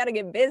mean, we got to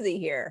get busy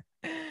here.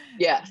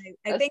 Yes,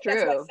 I that's think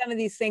that's why true. some of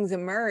these things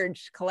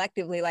emerged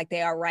collectively like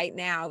they are right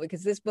now,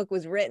 because this book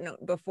was written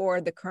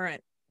before the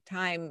current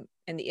time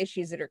and the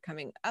issues that are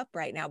coming up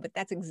right now. But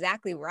that's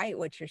exactly right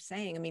what you're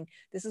saying. I mean,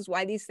 this is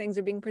why these things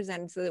are being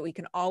presented, so that we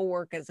can all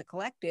work as a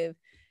collective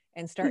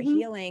and start Hmm.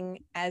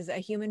 healing as a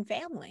human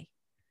family.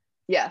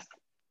 Yes,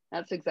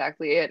 that's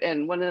exactly it.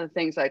 And one of the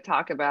things I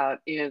talk about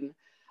in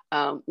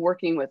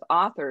working with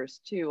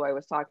authors too, I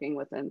was talking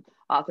with an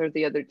author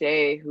the other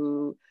day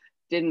who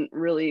didn't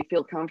really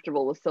feel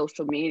comfortable with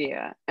social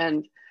media,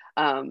 and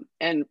part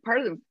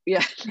of the,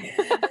 yeah,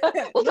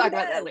 we'll Who talk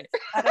about that does? later.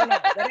 I don't know.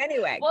 But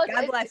anyway, Well,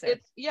 God bless her.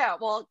 it's yeah,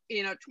 well,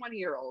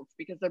 20-year-olds,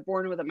 because they're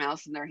born with a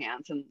mouse in their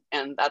hands,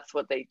 and that's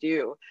what they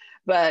do.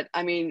 But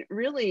I mean,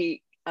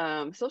 really,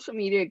 social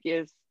media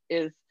is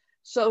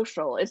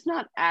social. It's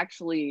not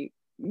actually,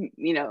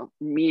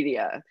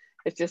 media.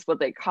 It's just what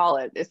they call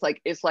it. It's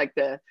like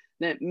the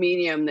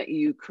medium that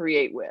you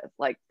create with,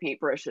 like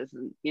paintbrushes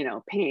and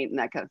paint and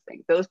that kind of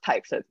thing. Those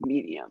types of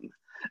medium.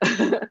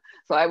 So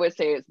I would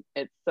say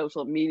it's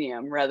social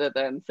medium rather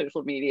than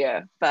social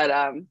media.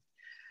 But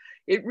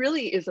it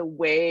really is a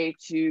way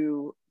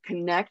to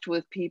connect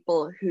with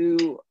people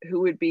who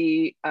would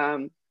be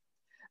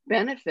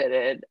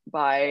benefited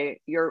by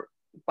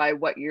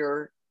what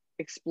you're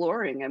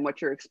exploring and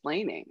what you're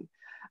explaining.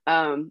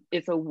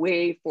 It's a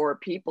way for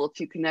people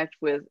to connect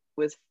with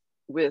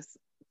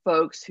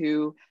folks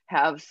who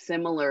have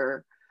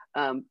similar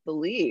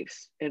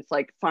beliefs. It's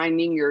like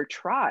finding your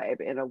tribe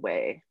in a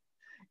way.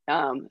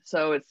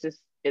 So it's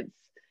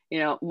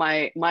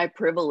my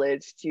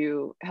privilege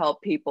to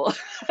help people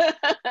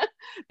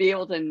be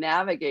able to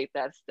navigate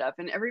that stuff.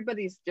 And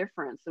everybody's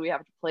different, so we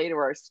have to play to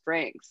our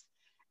strengths.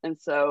 And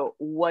so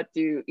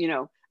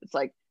it's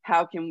like,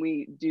 how can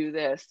we do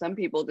this? Some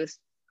people just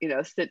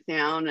sit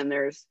down, and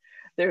there's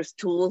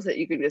tools that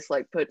you can just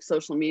like put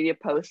social media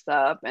posts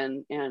up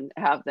and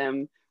have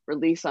them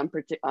release on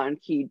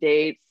key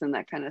dates and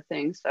that kind of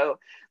thing. So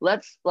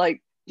let's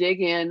like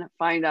dig in,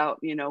 find out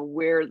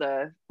where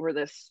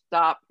the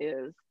stop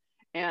is,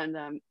 and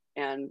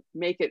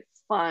make it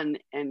fun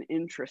and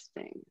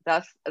interesting.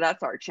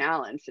 That's our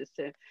challenge, is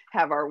to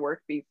have our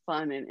work be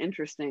fun and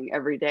interesting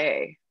every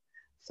day.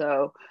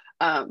 So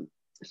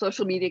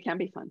social media can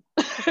be fun.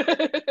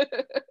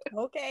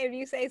 Okay, if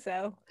you say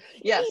so.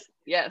 Yes.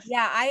 Yeah,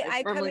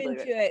 I come firmly believe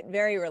into it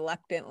very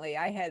reluctantly.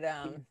 I had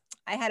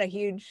a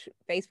huge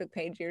Facebook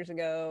page years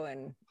ago,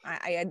 and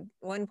I at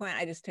one point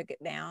I just took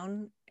it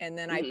down and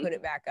then I put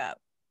it back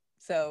up.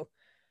 So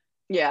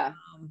yeah,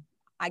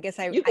 I guess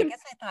I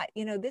thought,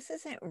 this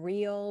isn't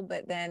real,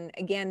 but then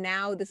again,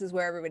 now this is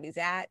where everybody's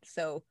at.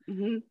 So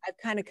I've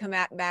kind of come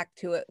back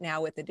to it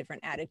now with a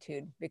different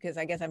attitude, because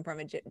I guess I'm from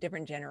a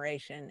different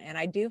generation. And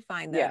I do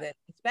find though that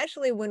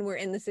especially when we're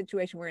in the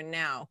situation we're in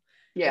now,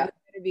 that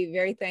we're going to be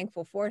very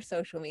thankful for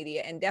social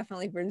media, and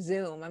definitely for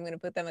Zoom. I'm going to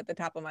put them at the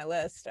top of my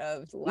list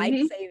of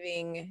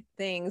life-saving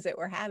things that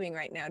we're having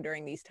right now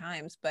during these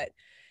times. But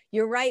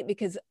you're right,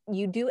 because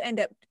you do end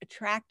up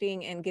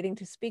attracting and getting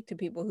to speak to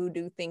people who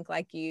do think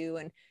like you,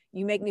 and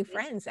you make new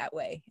friends that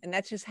way. And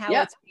that's just how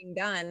it's being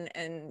done.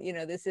 And,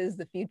 this is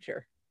the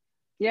future.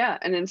 Yeah.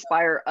 And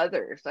inspire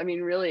others. I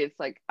mean, really, it's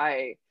like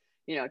I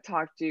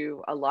talk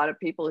to a lot of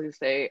people who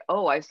say,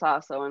 oh, I saw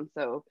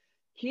so-and-so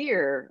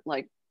here,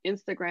 like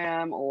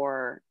Instagram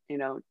or,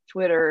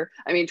 Twitter.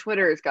 I mean,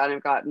 Twitter has kind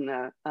of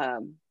gotten a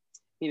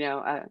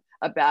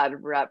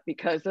bad rep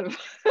because of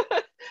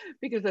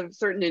because of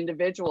certain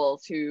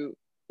individuals who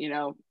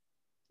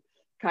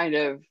kind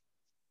of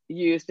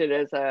used it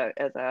as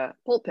a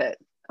pulpit,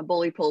 a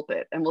bully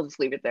pulpit, and we'll just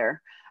leave it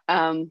there.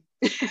 But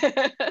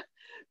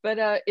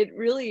it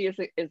really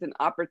is an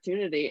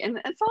opportunity,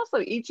 and it's also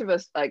each of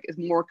us like is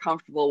more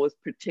comfortable with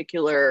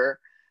particular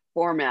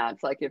formats.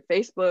 Like if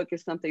Facebook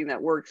is something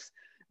that works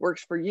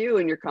for you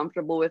and you're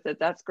comfortable with it,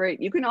 that's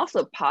great. You can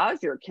also pause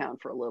your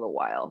account for a little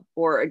while,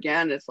 or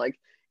again, it's like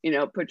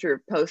put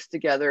your posts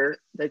together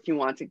that you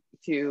want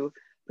to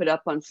put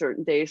up on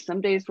certain days.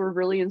 Some days we're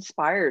really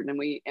inspired and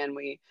we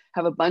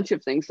have a bunch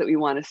of things that we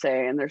want to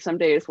say, and there's some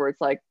days where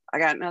it's like, I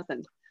got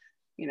nothing,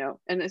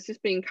 and it's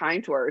just being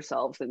kind to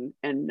ourselves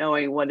and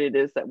knowing what it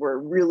is that we're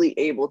really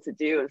able to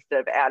do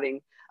instead of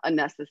adding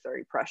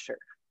unnecessary pressure.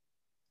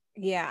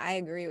 Yeah, I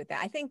agree with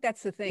that. I think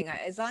that's the thing.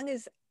 As long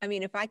as,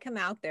 if I come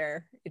out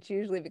there, it's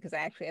usually because I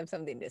actually have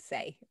something to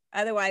say.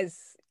 Otherwise,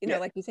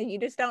 like you said, you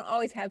just don't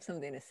always have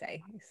something to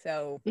say.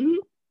 So maybe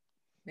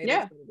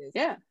that's what it is.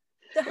 Yeah.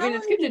 So how long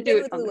have you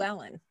been with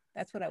E11?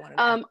 That's what I wanted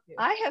to ask you.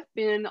 I have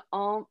been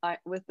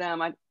with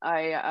them.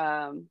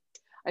 I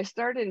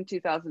started in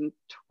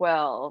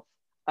 2012.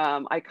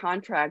 I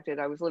contracted.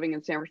 I was living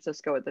in San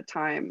Francisco at the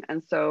time,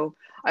 and so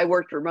I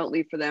worked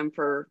remotely for them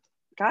for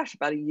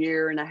about a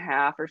year and a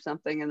half or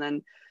something. And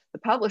then the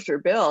publisher,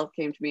 Bill,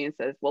 came to me and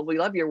says, well, we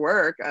love your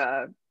work.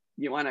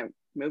 You want to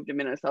move to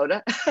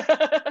Minnesota?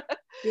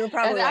 You were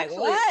probably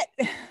what?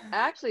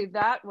 Actually,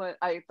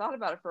 I thought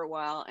about it for a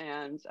while.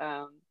 And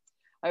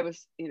I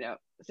was,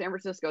 San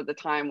Francisco at the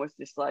time was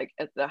just like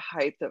at the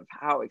height of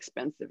how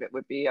expensive it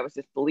would be. I was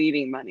just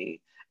bleeding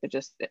money.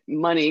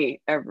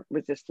 Money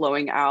was just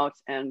flowing out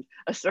and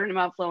a certain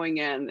amount flowing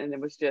in. And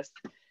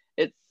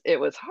it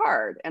was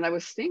hard, and I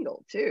was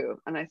single too.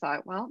 And I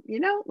thought, well,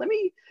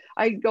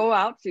 I go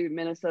out to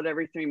Minnesota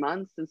every 3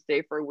 months and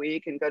stay for a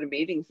week and go to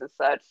meetings and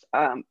such.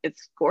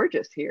 It's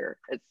gorgeous here.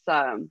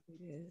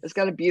 It's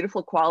got a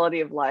beautiful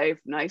quality of life,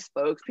 nice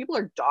folks. People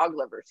are dog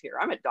lovers here.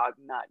 I'm a dog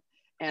nut,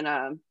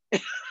 and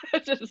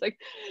it's just like,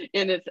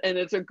 and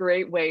it's a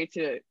great way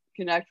to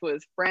connect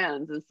with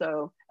friends. And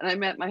I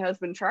met my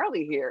husband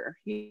Charlie here.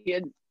 He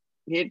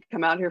had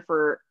come out here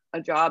for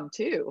a job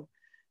too.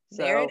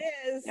 So there it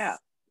is.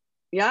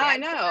 Yeah, I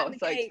know.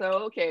 It's like,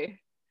 so, okay.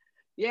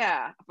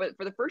 Yeah. But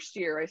for the first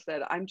year, I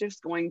said, I'm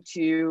just going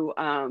to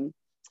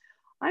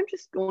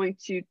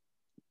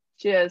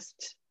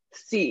just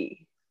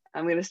see.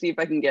 I'm going to see if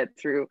I can get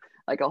through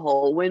like a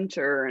whole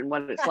winter and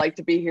what it's like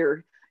to be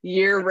here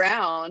year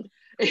round.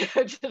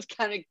 Just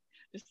kind of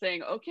just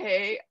saying,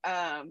 okay,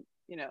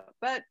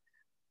 but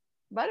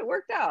it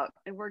worked out.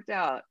 It worked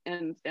out.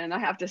 And I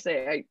have to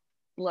say,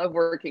 love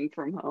working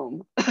from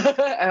home.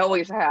 I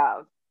always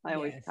have. I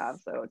always have.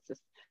 Yes. So it's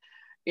just,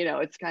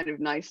 it's kind of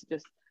nice to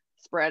just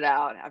spread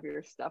out, have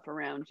your stuff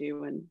around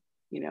you and,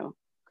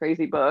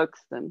 crazy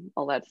books and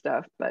all that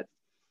stuff. But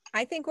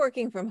I think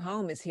working from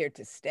home is here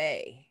to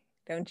stay,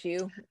 don't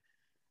you?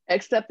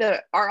 except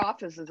that our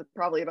office is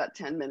probably about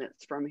 10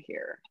 minutes from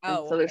here. And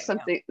Oh, so okay.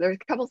 Yeah. there's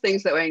a couple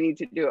things that I need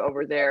to do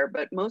over there,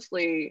 but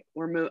mostly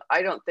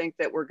I don't think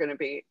that we're going to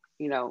be,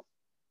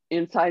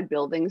 inside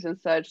buildings and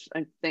such,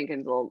 I think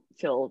until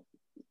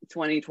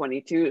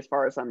 2022, as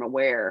far as I'm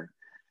aware.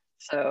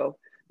 So,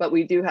 but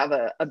we do have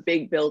a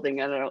big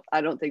building, and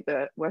I don't think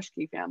the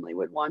Weshke family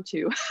would want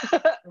to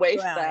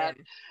waste Well, yeah. that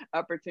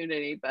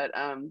opportunity. But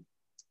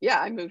yeah,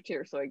 I moved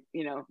here, so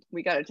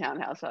we got a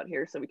townhouse out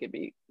here, so we could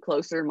be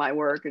closer to my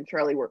work. And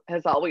Charlie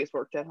has always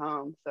worked at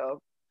home,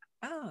 so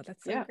Oh,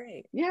 that's so yeah,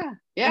 great. yeah, And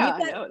yeah. you've I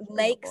got know it's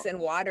lakes beautiful. and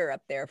water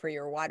up there for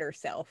your water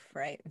self,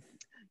 right?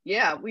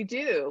 Yeah, we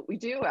do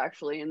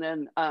actually. And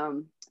then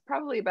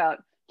probably about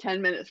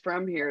 10 minutes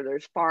from here,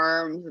 there's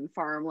farms and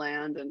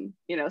farmland, and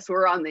so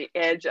we're on the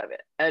edge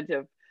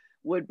of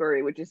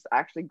Woodbury, which is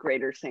actually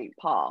Greater St.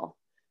 Paul.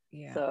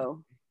 Yeah.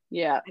 So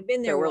yeah, I've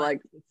been so there we're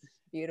once. like, It's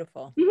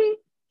beautiful. mhm.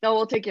 No,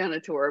 we'll take you on a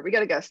tour. We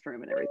got a guest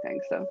room and everything,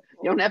 so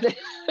you don't have to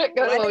go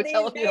to a One of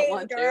hotel these if you don't days,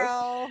 want to.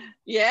 girl,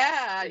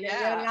 Yeah, you're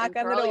gonna get a yeah. knock And on the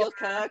Charlie door. will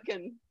cook,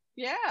 and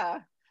yeah.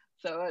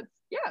 So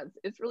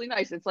it's really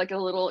nice. It's like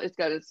it's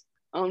got its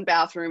own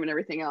bathroom and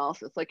everything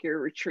else. It's like your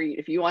retreat.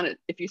 If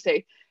you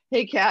say,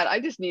 "Hey, Kat, I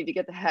just need to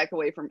get the heck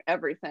away from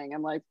everything,"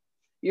 I'm like,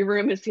 your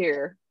room is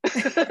here.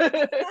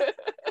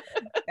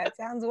 That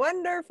sounds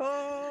wonderful.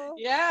 I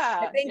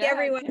Yeah, think yeah, it can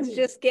everyone's be.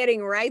 just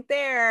getting right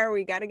there.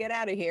 We got to get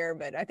out of here,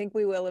 but I think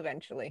we will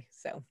eventually.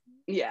 So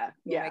Yeah,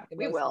 we'll yeah, make the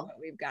we most of will. what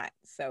we've got.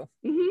 So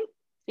Hmm.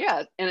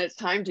 Yeah, and it's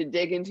time to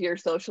dig into your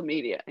social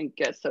media and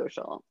get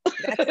social. that's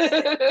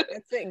it.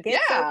 That's it.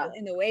 Get social Yeah.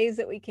 in the ways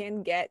that we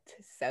can get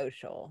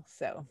social.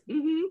 So,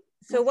 Hmm.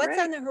 so That's what's on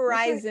right. the That's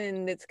right.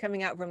 horizon that's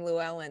coming out from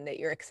Llewellyn that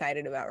you're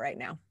excited about right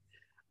now?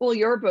 Well,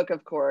 your book,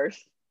 of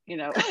course,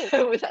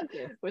 Oh, without, thank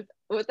you.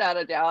 without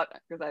a doubt,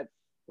 because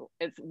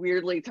it's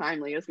weirdly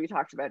timely, as we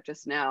talked about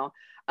just now.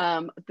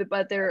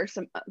 But there are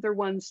some other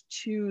ones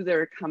too that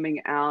are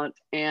coming out,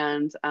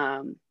 and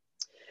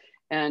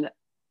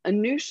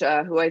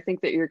Anusha, who I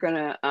think that you're going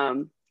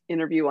to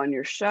interview on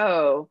your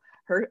show,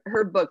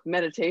 her book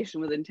Meditation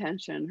with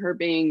Intention, her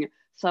being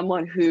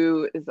someone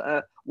who is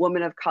a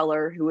woman of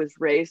color who was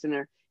raised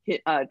in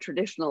a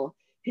traditional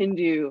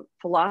Hindu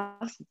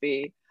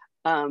philosophy,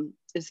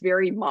 is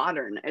very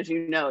modern. As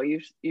you know,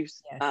 you've Yes.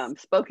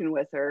 spoken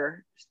with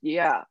her.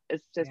 Yeah,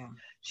 it's just Yeah.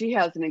 she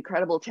has an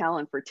incredible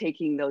talent for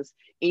taking those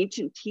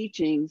ancient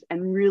teachings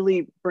and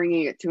really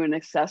bringing it to an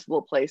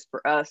accessible place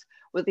for us,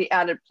 with the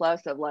added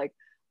plus of like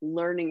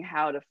learning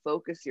how to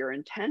focus your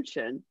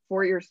intention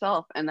for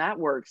yourself. And that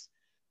works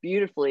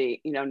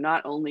beautifully,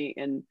 not only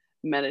in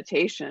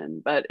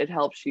meditation, but it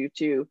helps you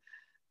to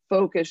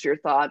focus your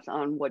thoughts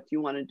on what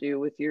you want to do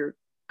with your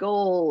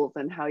goals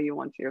and how you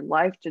want your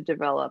life to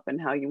develop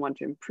and how you want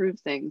to improve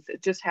things.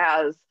 It just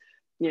has,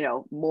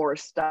 more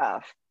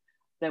stuff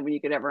than you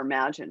could ever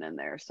imagine in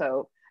there.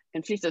 So,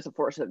 and she's just a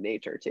force of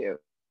nature too.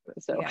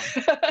 So,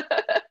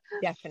 Yeah,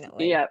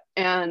 definitely. yeah.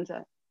 And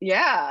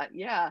yeah,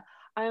 yeah.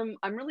 I'm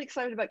really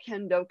excited about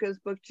Ken Doka's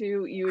book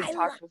too. You had I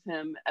love, talked with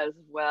him as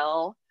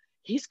well.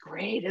 He's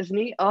great, isn't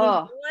he? he's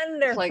Oh,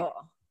 it's like,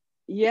 wonderful.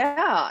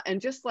 yeah,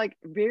 and just like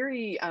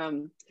very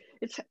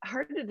it's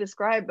hard to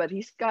describe, but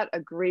he's got a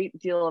great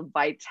deal of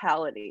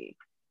vitality,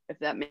 if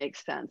that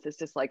makes sense. It's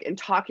just like in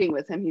talking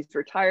with him, he's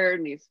retired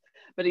and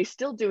he's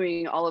still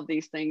doing all of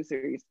these things.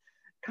 He's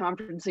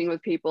conferencing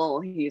with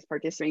people, he's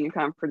participating in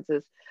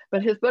conferences.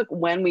 But his book,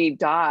 When We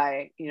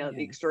Die, the Yes.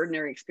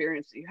 extraordinary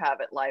experience that you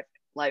have at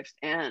life's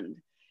end,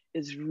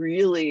 is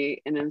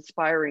really an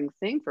inspiring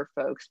thing for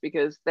folks,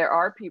 because there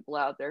are people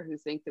out there who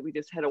think that we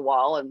just hit a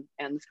wall and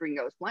the screen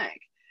goes blank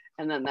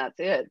and then that's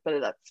it. But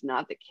that's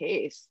not the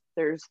case.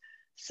 There's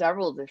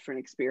several different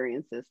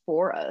experiences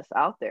for us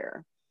out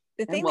there.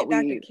 The And thing what that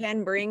Dr. we,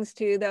 Ken brings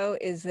to, though,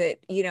 is that,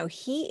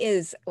 he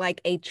is like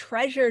a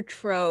treasure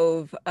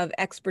trove of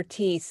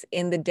expertise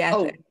in the death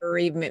and oh,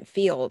 bereavement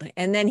field.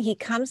 And then he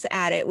comes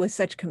at it with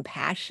such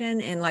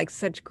compassion and like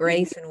such mm-hmm,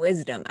 grace and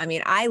wisdom. I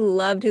mean, I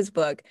loved his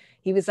book.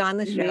 He was on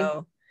the mm-hmm,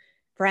 show.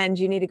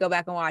 Friends, you need to go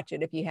back and watch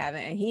it if you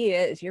haven't. And he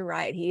is, you're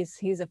right.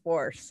 He's a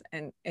force.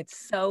 And it's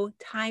so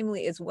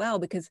timely as well,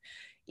 because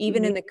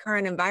even in mm-hmm. the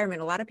current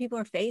environment, a lot of people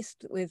are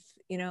faced with,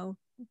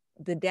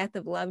 the death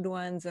of loved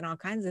ones and all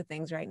kinds of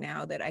things right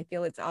now, that I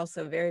feel it's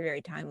also very,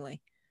 very timely.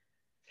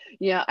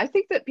 Yeah, I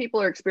think that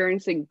people are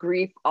experiencing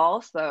grief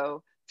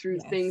also through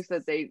Yes. things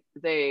that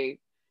they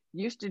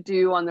used to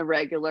do on the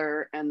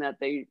regular and that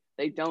they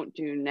don't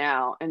do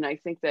now. And I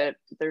think that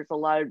there's a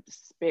lot of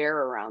despair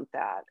around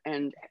that.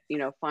 And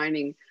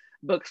finding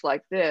books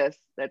like this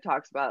that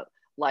talks about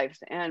life's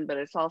end, but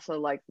it's also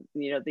like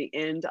the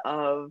end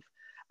of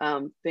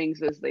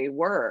things as they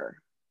were.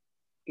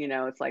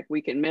 It's like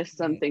we can miss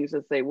some Right. things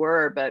as they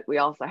were, but we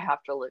also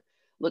have to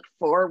look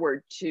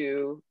forward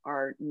to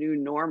our new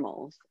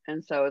normals.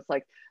 And so it's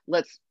like,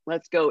 let's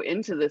go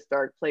into this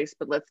dark place,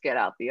 but let's get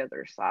out the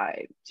other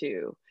side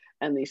too.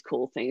 And these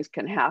cool things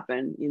can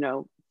happen, you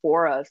know,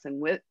 for us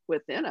and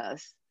within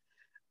us,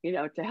 you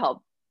know, to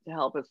help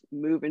us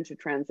move into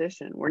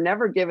transition. We're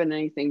never given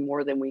anything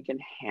more than we can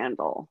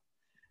handle,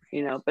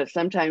 you know, but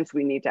sometimes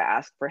we need to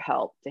ask for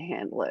help to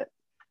handle it.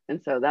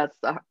 And so that's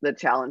the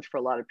challenge for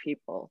a lot of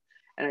people.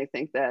 And I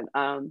think that,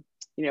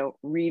 you know,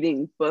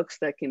 reading books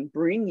that can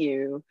bring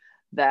you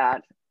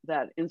that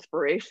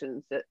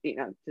inspirations that, you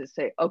know, to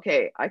say,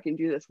 okay, I can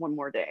do this one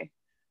more day,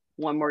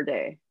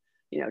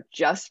 you know,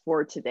 just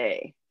for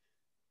today.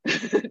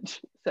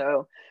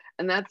 So,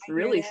 and that's I hear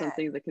really that.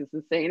 something that can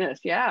sustain us.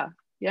 Yeah.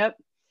 Yep.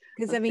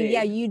 Because I Let's mean,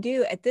 yeah, see. you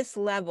do at this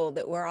level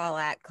that we're all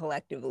at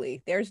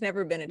collectively. There's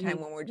never been a time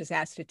Mm-hmm. when we're just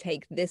asked to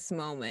take this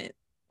moment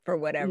for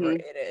whatever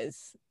Mm-hmm. it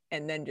is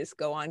and then just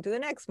go on to the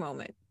next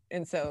moment.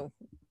 And so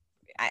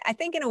I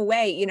think in a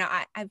way, you know,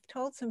 I've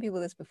told some people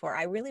this before.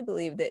 I really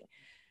believe that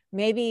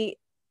maybe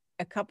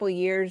a couple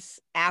years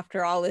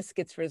after all this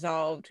gets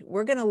resolved,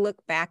 we're going to look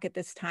back at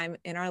this time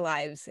in our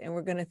lives and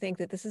we're going to think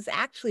that this is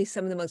actually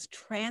some of the most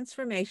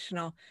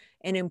transformational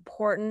and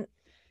important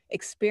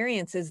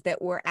experiences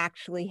that we're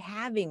actually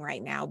having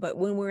right now. But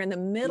when we're in the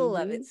middle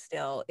of Mm-hmm. it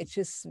still, it's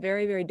just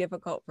very, very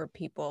difficult for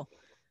people.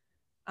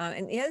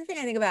 And the other thing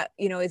I think about,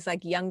 you know, is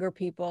like younger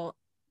people.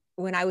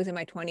 When I was in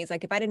my 20s,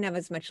 like if I didn't have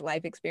as much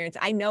life experience,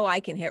 I know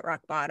I can hit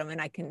rock bottom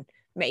and I can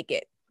make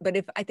it. But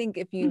if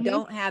you Mm-hmm.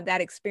 don't have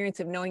that experience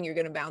of knowing you're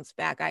going to bounce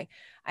back,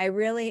 I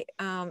really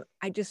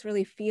I just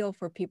really feel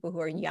for people who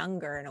are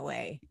younger in a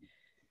way.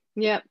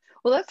 Yeah.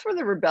 Well, that's where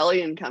the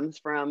rebellion comes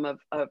from of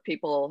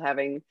people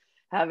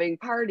having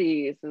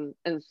parties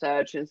and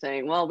such and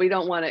saying, well, we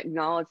don't want to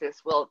acknowledge this.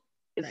 Well,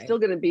 it's Right. still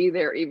going to be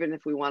there even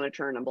if we want to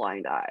turn a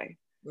blind eye.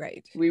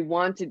 Right. We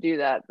want to do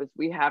that, but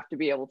we have to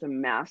be able to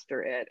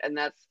master it. And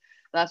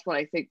that's what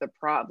I think the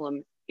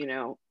problem, you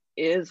know,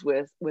 is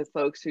with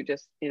folks who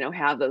just, you know,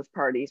 have those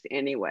parties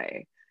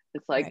anyway.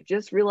 It's like Right.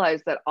 just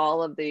realize that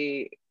all of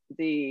the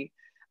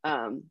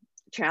um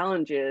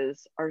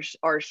challenges are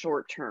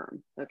short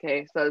term.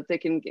 Okay, so they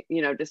can,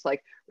 you know, just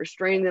like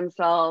restrain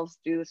themselves,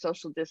 do the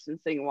social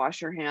distancing,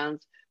 wash your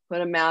hands, put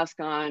a mask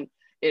on.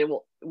 It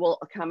will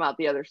come out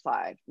the other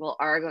side.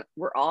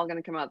 We're all going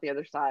to come out the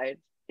other side,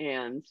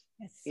 and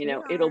Yes, you we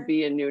know, it'll are.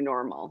 be a new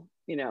normal.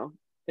 You know,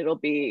 it'll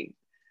be,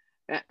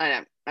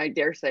 I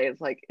dare say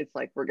it's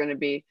like we're going to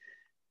be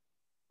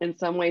in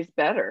some ways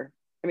better.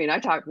 I mean, I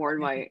talk more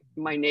to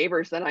my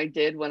neighbors than I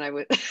did when I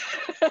was,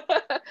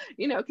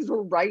 you know, because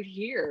we're right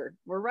here.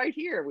 We're right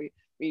here. We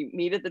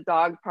meet at the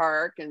dog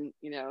park and,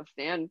 you know,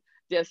 stand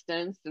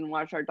distanced and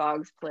watch our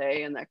dogs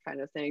play and that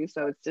kind of thing.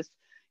 So it's just,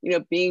 you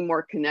know, being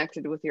more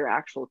connected with your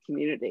actual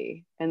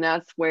community, and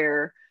that's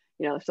where,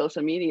 you know,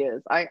 social media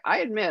is. I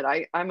admit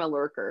I'm a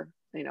lurker.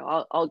 You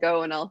know, I'll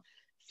go and I'll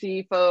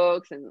see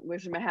folks and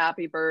wish them a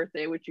happy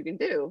birthday, which you can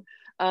do.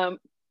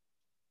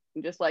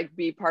 Just like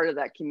be part of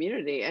that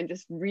community and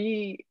just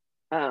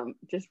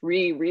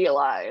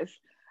realize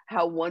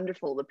how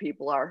wonderful the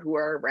people are who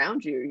are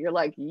around you. You're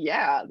like,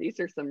 yeah,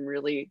 these are some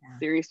really Yeah.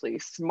 seriously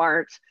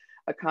smart,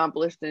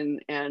 accomplished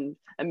and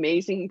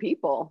amazing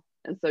people.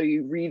 And so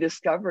you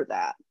rediscover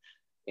that,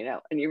 you know,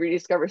 and you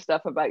rediscover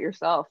stuff about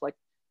yourself. Like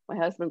my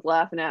husband's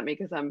laughing at me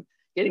because I'm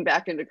getting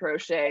back into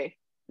crochet,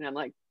 and I'm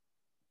like,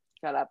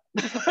 shut up.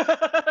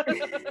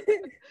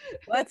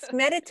 Well, it's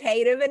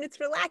meditative and it's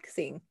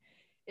relaxing.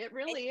 It And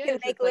really you can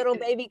is. make It's like little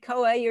baby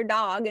Koa, your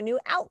dog, a new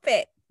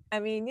outfit. I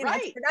mean, you know,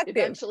 it's right. productive.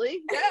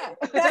 Eventually, yeah.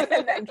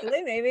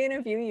 Eventually, maybe in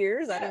a few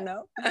years, I don't Yeah,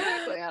 know.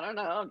 exactly. I don't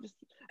know. I'm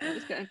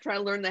just gonna try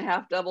to learn the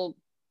half double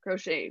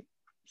crochet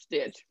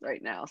stitch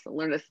right now. So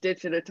learn a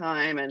stitch at a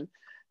time and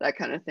that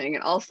kind of thing.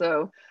 And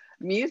also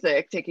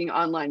music, taking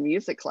online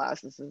music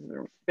classes has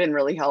been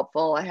really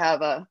helpful. I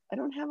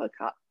don't have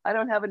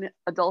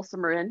a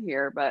dulcimer in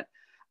here, but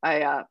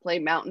I play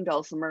mountain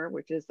dulcimer,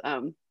 which is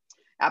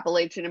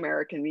Appalachian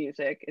American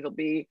music. It'll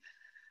be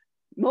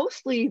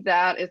mostly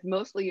that. It's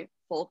mostly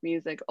folk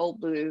music, old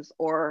blues,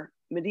 or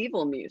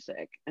medieval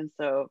music. And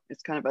so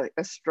it's kind of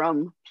a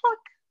strum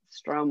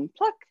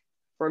pluck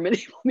for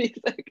medieval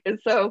music. And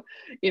so,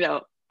 you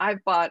know,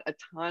 I've bought a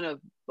ton of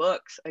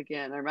books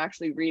again. I'm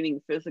actually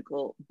reading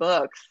physical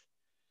books,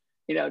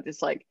 you know,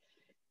 just like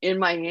in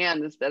my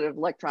hand instead of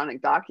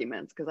electronic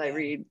documents, because I Yeah.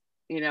 read,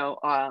 you know,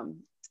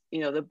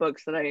 the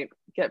books that I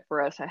get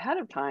for us ahead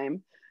of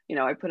time. You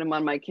know, I put them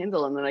on my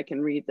Kindle and then I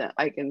can read that.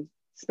 I can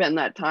spend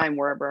that time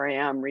wherever I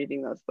am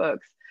reading those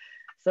books.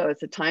 So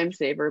it's a time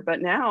saver.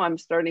 But now I'm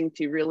starting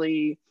to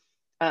really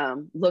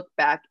look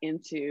back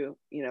into,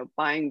 you know,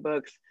 buying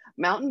books.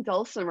 Mountain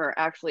Dulcimer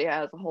actually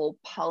has a whole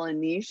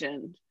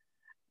Polynesian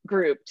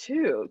group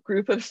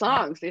of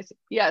songs. It's,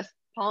 yes,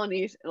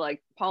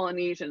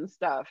 Polynesian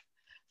stuff.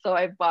 So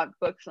I've bought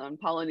books on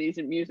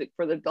Polynesian music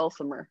for the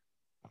dulcimer.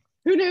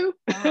 Who knew?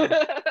 Wow.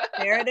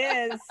 There it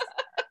is.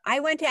 I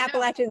went to Yeah,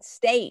 Appalachian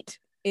State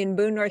in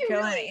Boone, North you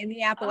Carolina, really, in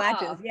the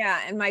Appalachians.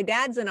 Yeah. And my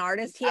dad's an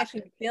artist. He fantastic.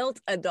 actually built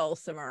a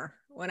dulcimer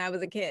when I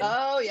was a kid.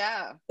 Oh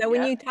yeah. So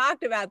when Yep. you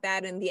talked about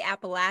that in the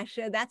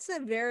Appalachia, that's a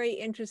very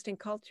interesting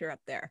culture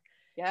up there.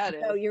 Yeah,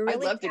 it So is. you're I'd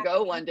really love to go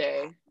tapping one into that.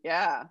 day.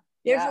 Yeah.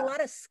 There's a Yeah.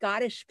 lot of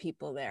Scottish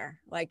people there.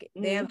 Like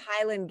they Hmm. have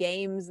Highland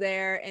games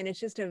there, and it's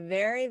just a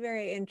very,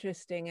 very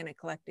interesting and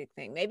eclectic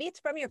thing. Maybe it's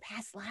from your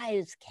past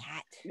lives,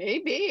 Kat.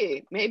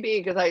 Maybe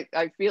because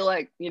I feel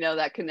like,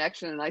 that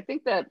connection. And I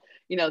think that,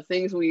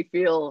 things we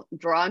feel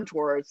drawn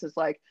towards is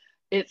like,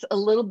 it's a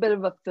little bit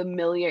of a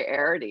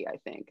familiarity, I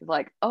think.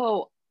 Like,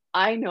 oh,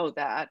 I know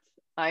that.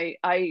 I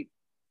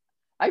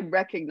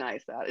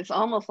recognize that. It's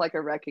almost like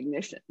a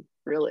recognition,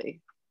 really.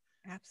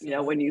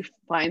 When you Absolutely.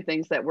 find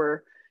things that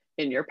were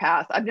in your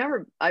past. I've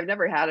never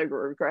had a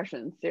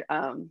regression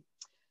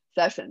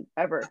session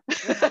ever. We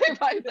have to I change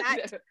find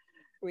that. that,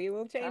 We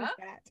will change huh?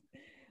 that.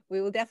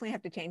 We will definitely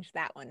have to change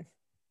that one.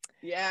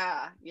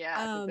 Yeah,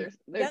 because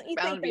there's Don't you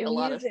bound think to the be a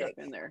lot of stuff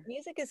in there.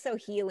 music is so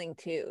healing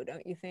too,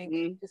 don't you think?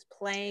 Mm, Just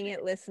playing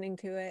it, listening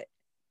to it.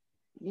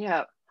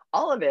 yeah,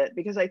 all of it,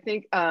 because I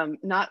think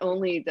not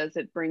only does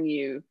it bring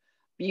you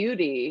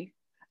beauty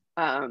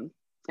um,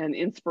 and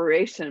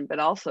inspiration, but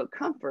also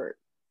comfort.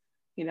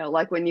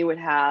 Like when you would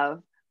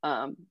have,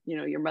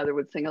 your mother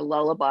would sing a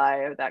lullaby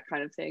or that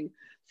kind of thing.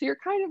 So you're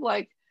kind of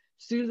like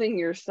soothing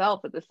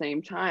yourself at the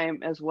same time,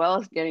 as well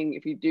as getting,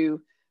 if you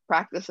do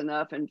practice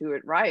enough and do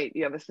it right,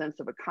 you have a sense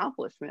of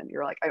accomplishment.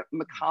 You're like,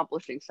 I'm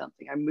accomplishing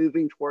something. I'm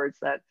moving towards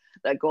that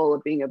goal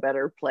of being a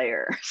better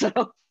player. So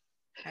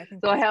I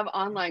think so I that's have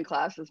online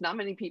classes. Not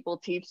many people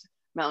teach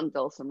mountain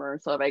dulcimer.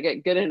 So if I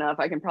get good enough,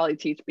 I can probably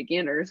teach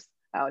beginners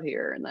out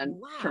here and then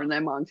turn wow.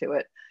 them onto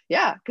it.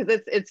 Yeah,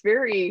 because it's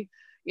very,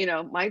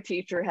 my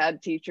teacher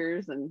had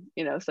teachers, and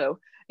so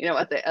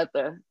at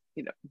the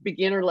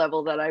beginner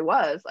level that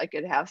I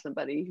could have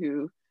somebody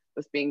who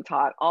was being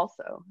taught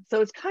also.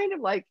 So it's kind of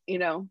like,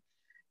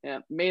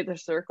 may the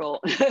circle,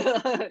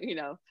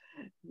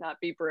 not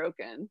be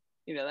broken,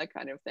 that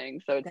kind of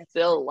thing. So it's That's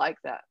still like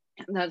that.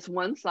 And that's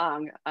one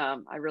song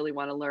I really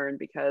want to learn,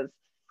 because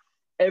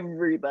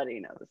everybody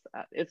knows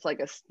that. It's like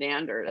a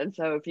standard. And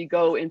so if you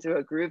go into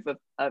a group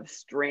of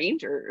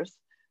strangers,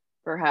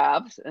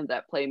 perhaps, and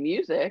that play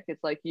music,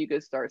 it's like you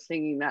could start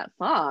singing that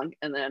song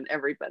and then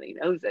everybody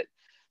knows it.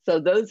 So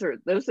those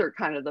are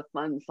kind of the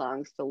fun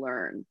songs to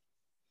learn.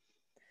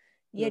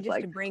 yeah, It's just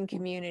to like, bring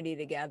community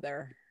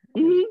together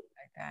and mm-hmm, things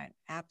like that.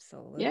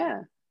 Absolutely.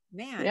 yeah,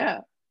 Man, yeah.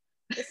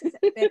 this has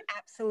been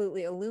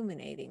absolutely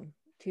illuminating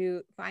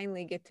to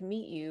finally get to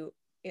meet you.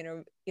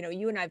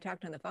 You and I have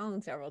talked on the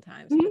phone several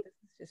times, Mm-hmm. but this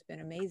has just been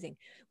amazing.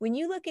 When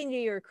you look into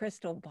your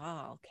crystal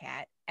ball,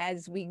 Kat,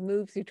 as we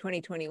move through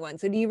 2021,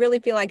 so do you really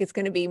feel like it's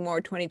going to be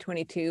more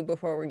 2022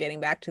 before we're getting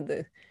back to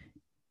the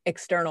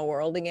external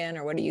world again,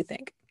 or what do you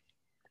think?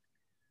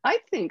 I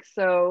think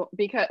so,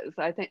 because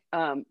I think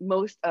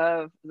most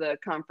of the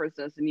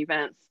conferences and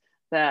events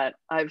that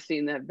I've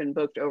seen that have been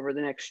booked over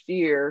the next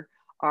year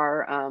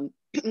are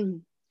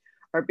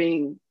are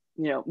being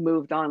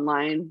moved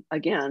online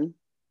again,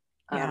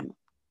 Yeah,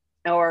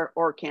 um,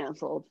 or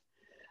canceled.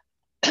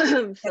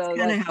 that's So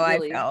kind of that's how I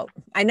really, felt.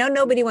 I know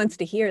nobody wants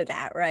to hear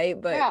that, right?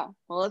 But yeah.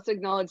 Well, let's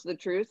acknowledge the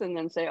truth and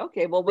then say,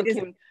 okay, well, because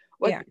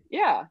what, yeah,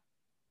 yeah.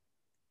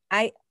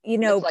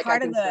 Looks like I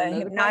part of can start the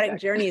another hypnotic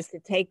project. journey is to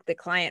take the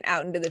client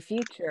out into the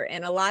future.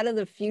 And a lot of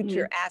the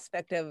future Hmm.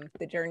 aspect of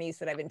the journeys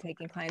that I've been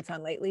taking clients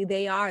on lately,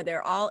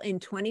 they're all in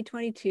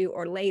 2022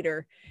 or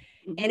later.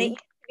 And it Hmm. used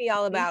to be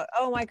all about,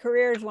 oh, my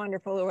career is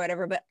wonderful or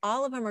whatever, but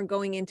all of them are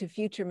going into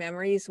future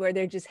memories where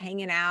they're just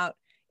hanging out,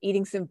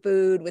 eating some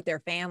food with their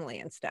family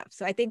and stuff.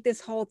 So I think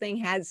this whole thing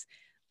has,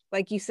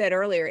 like you said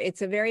earlier,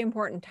 it's a very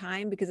important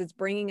time because it's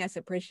bringing us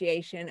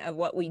appreciation of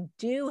what we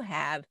do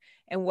have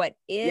and what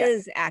Yeah.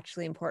 is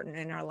actually important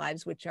in our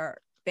lives, which are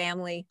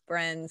family,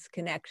 friends,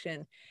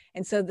 connection.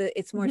 And so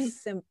it's more Hmm.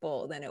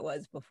 simple than it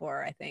was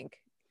before, I think.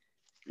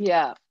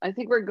 Yeah, I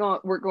think we're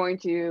going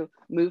to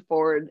move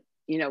forward,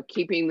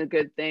 keeping the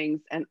good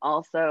things, and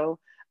also,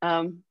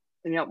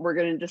 we're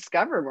going to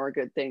discover more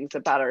good things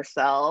about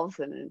ourselves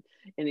and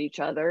in each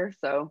other.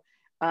 So,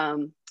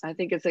 I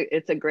think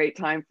it's a great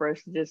time for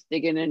us to just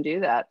dig in and do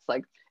that. It's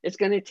like it's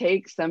going to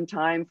take some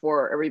time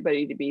for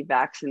everybody to be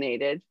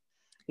vaccinated.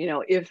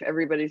 If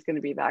everybody's going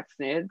to be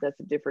vaccinated, that's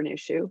a different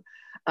issue.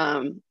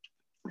 Um,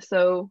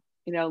 so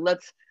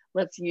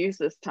let's use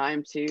this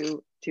time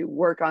to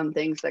work on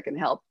things that can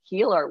help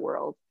heal our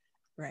world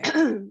Right.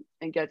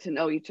 and get to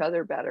know each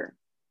other better.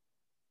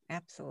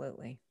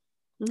 Absolutely.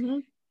 Hmm.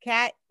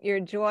 Kat,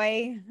 your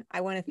joy. I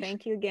want to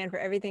thank you again for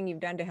everything you've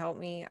done to help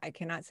me. I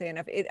cannot say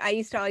enough. I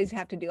used to always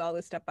have to do all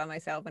this stuff by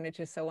myself, and it's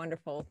just so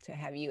wonderful to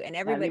have you. And Not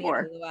everybody at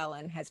anymore.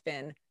 Llewellyn has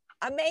been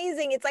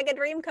amazing. It's like a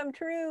dream come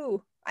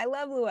true. I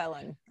love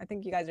Llewellyn. I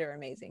think you guys are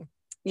amazing.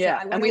 So Yeah,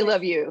 I and want to we wish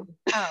love you.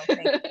 oh,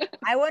 thank you.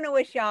 I want to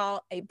wish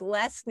y'all a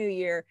blessed new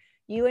year.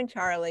 You and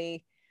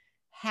Charlie,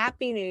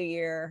 happy new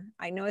year.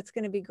 I know it's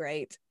going to be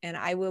great. And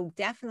I will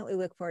definitely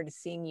look forward to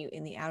seeing you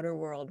in the outer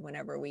world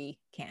whenever we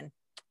can.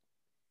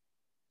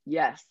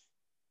 Yes,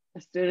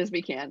 as soon as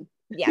we can.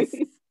 Yes.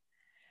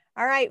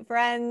 All right,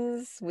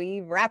 friends,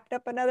 we've wrapped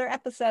up another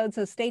episode.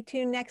 So stay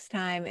tuned next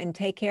time and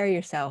take care of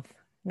yourself.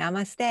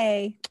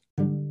 Namaste.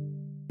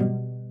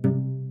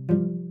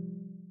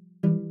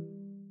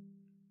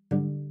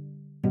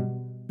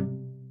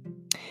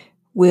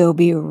 We'll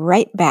be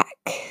right back.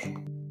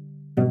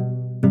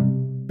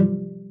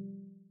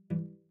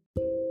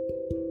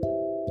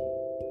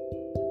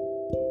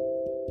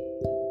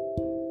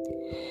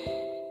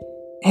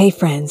 Hey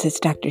friends, it's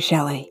Dr.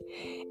 Shelley.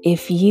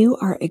 If you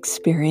are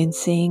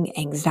experiencing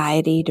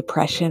anxiety,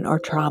 depression, or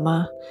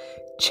trauma,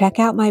 check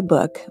out my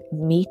book,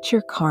 Meet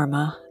Your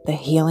Karma, The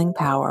Healing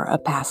Power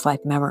of Past Life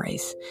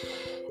Memories.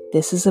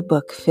 This is a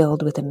book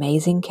filled with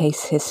amazing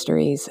case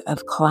histories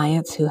of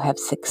clients who have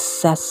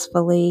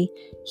successfully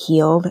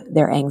healed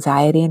their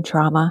anxiety and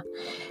trauma,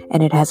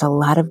 and it has a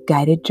lot of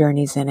guided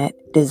journeys in it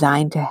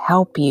designed to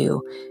help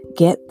you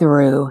get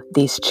through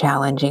these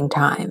challenging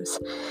times.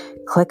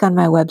 Click on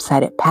my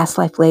website at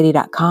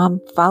pastlifelady.com,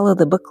 follow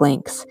the book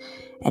links,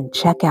 and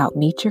check out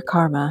Meet Your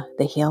Karma,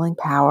 The Healing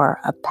Power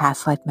of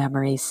Past Life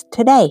Memories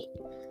today.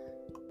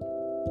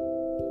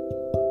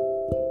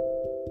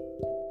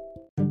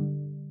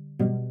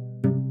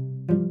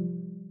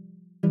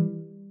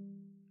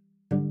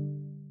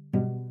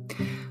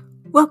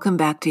 Welcome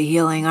back to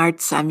Healing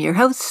Arts. I'm your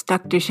host,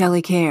 Dr.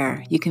 Shelley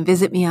Care. You can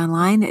visit me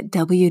online at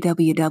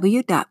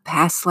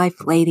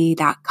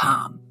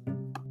www.pastlifelady.com.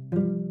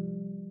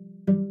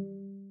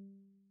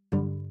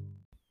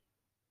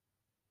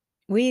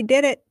 We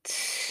did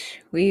it.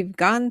 We've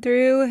gone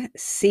through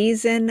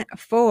season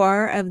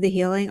 4 of the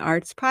Healing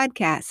Arts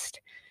podcast.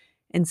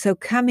 And so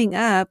coming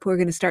up, we're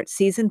going to start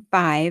season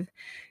 5.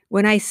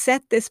 When I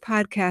set this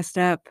podcast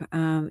up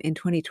in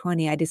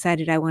 2020, I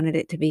decided I wanted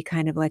it to be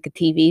kind of like a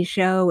TV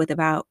show with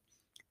about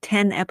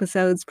 10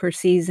 episodes per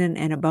season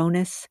and a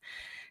bonus.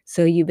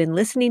 So you've been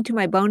listening to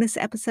my bonus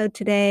episode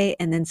today,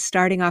 and then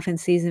starting off in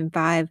season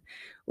 5,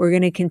 we're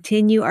going to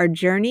continue our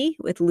journey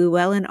with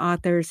Llewellyn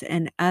authors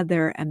and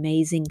other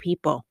amazing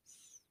people.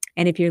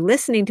 And if you're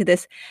listening to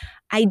this,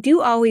 I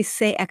do always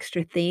say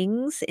extra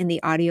things in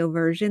the audio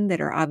version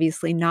that are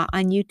obviously not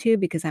on YouTube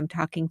because I'm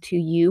talking to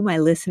you, my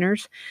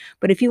listeners.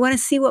 But if you want to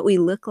see what we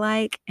look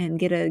like and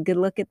get a good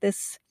look at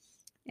this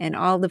and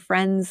all the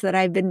friends that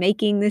I've been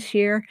making this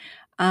year,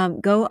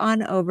 go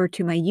on over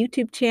to my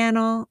YouTube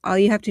channel. All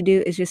you have to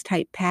do is just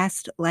type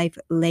Past Life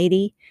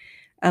Lady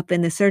up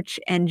in the search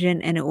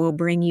engine, and it will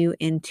bring you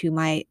into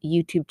my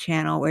YouTube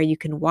channel where you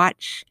can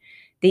watch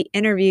the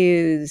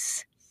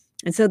interviews.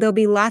 And so there'll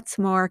be lots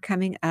more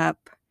coming up.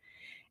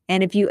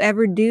 And if you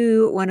ever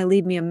do want to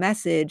leave me a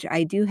message,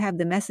 I do have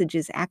the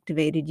messages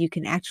activated. You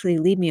can actually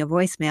leave me a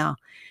voicemail.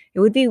 It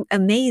would be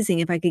amazing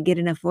if I could get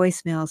enough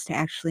voicemails to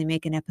actually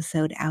make an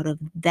episode out of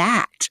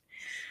that.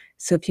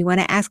 So if you want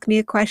to ask me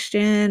a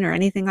question or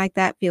anything like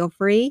that, feel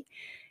free.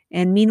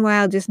 And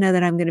meanwhile, just know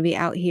that I'm going to be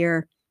out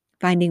here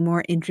finding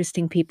more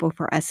interesting people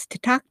for us to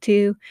talk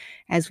to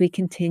as we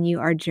continue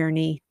our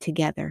journey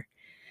together.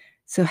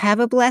 So have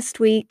a blessed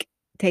week.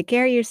 Take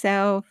care of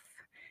yourself.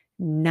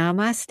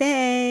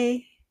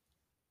 Namaste.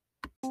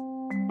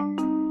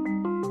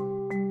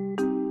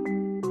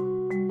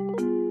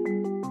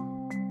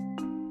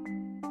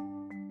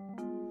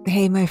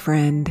 Hey, my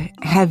friend,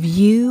 have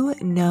you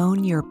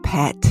known your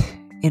pet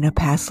in a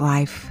past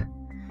life?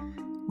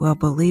 Well,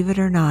 believe it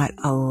or not,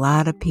 a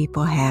lot of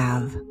people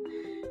have.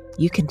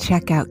 You can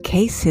check out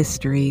case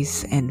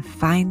histories and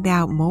find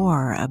out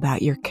more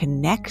about your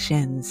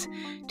connections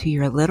to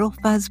your little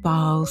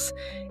fuzzballs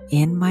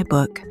in my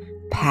book,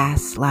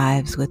 Past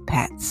Lives with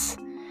Pets.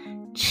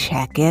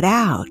 Check it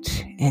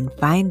out and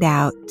find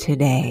out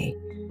today.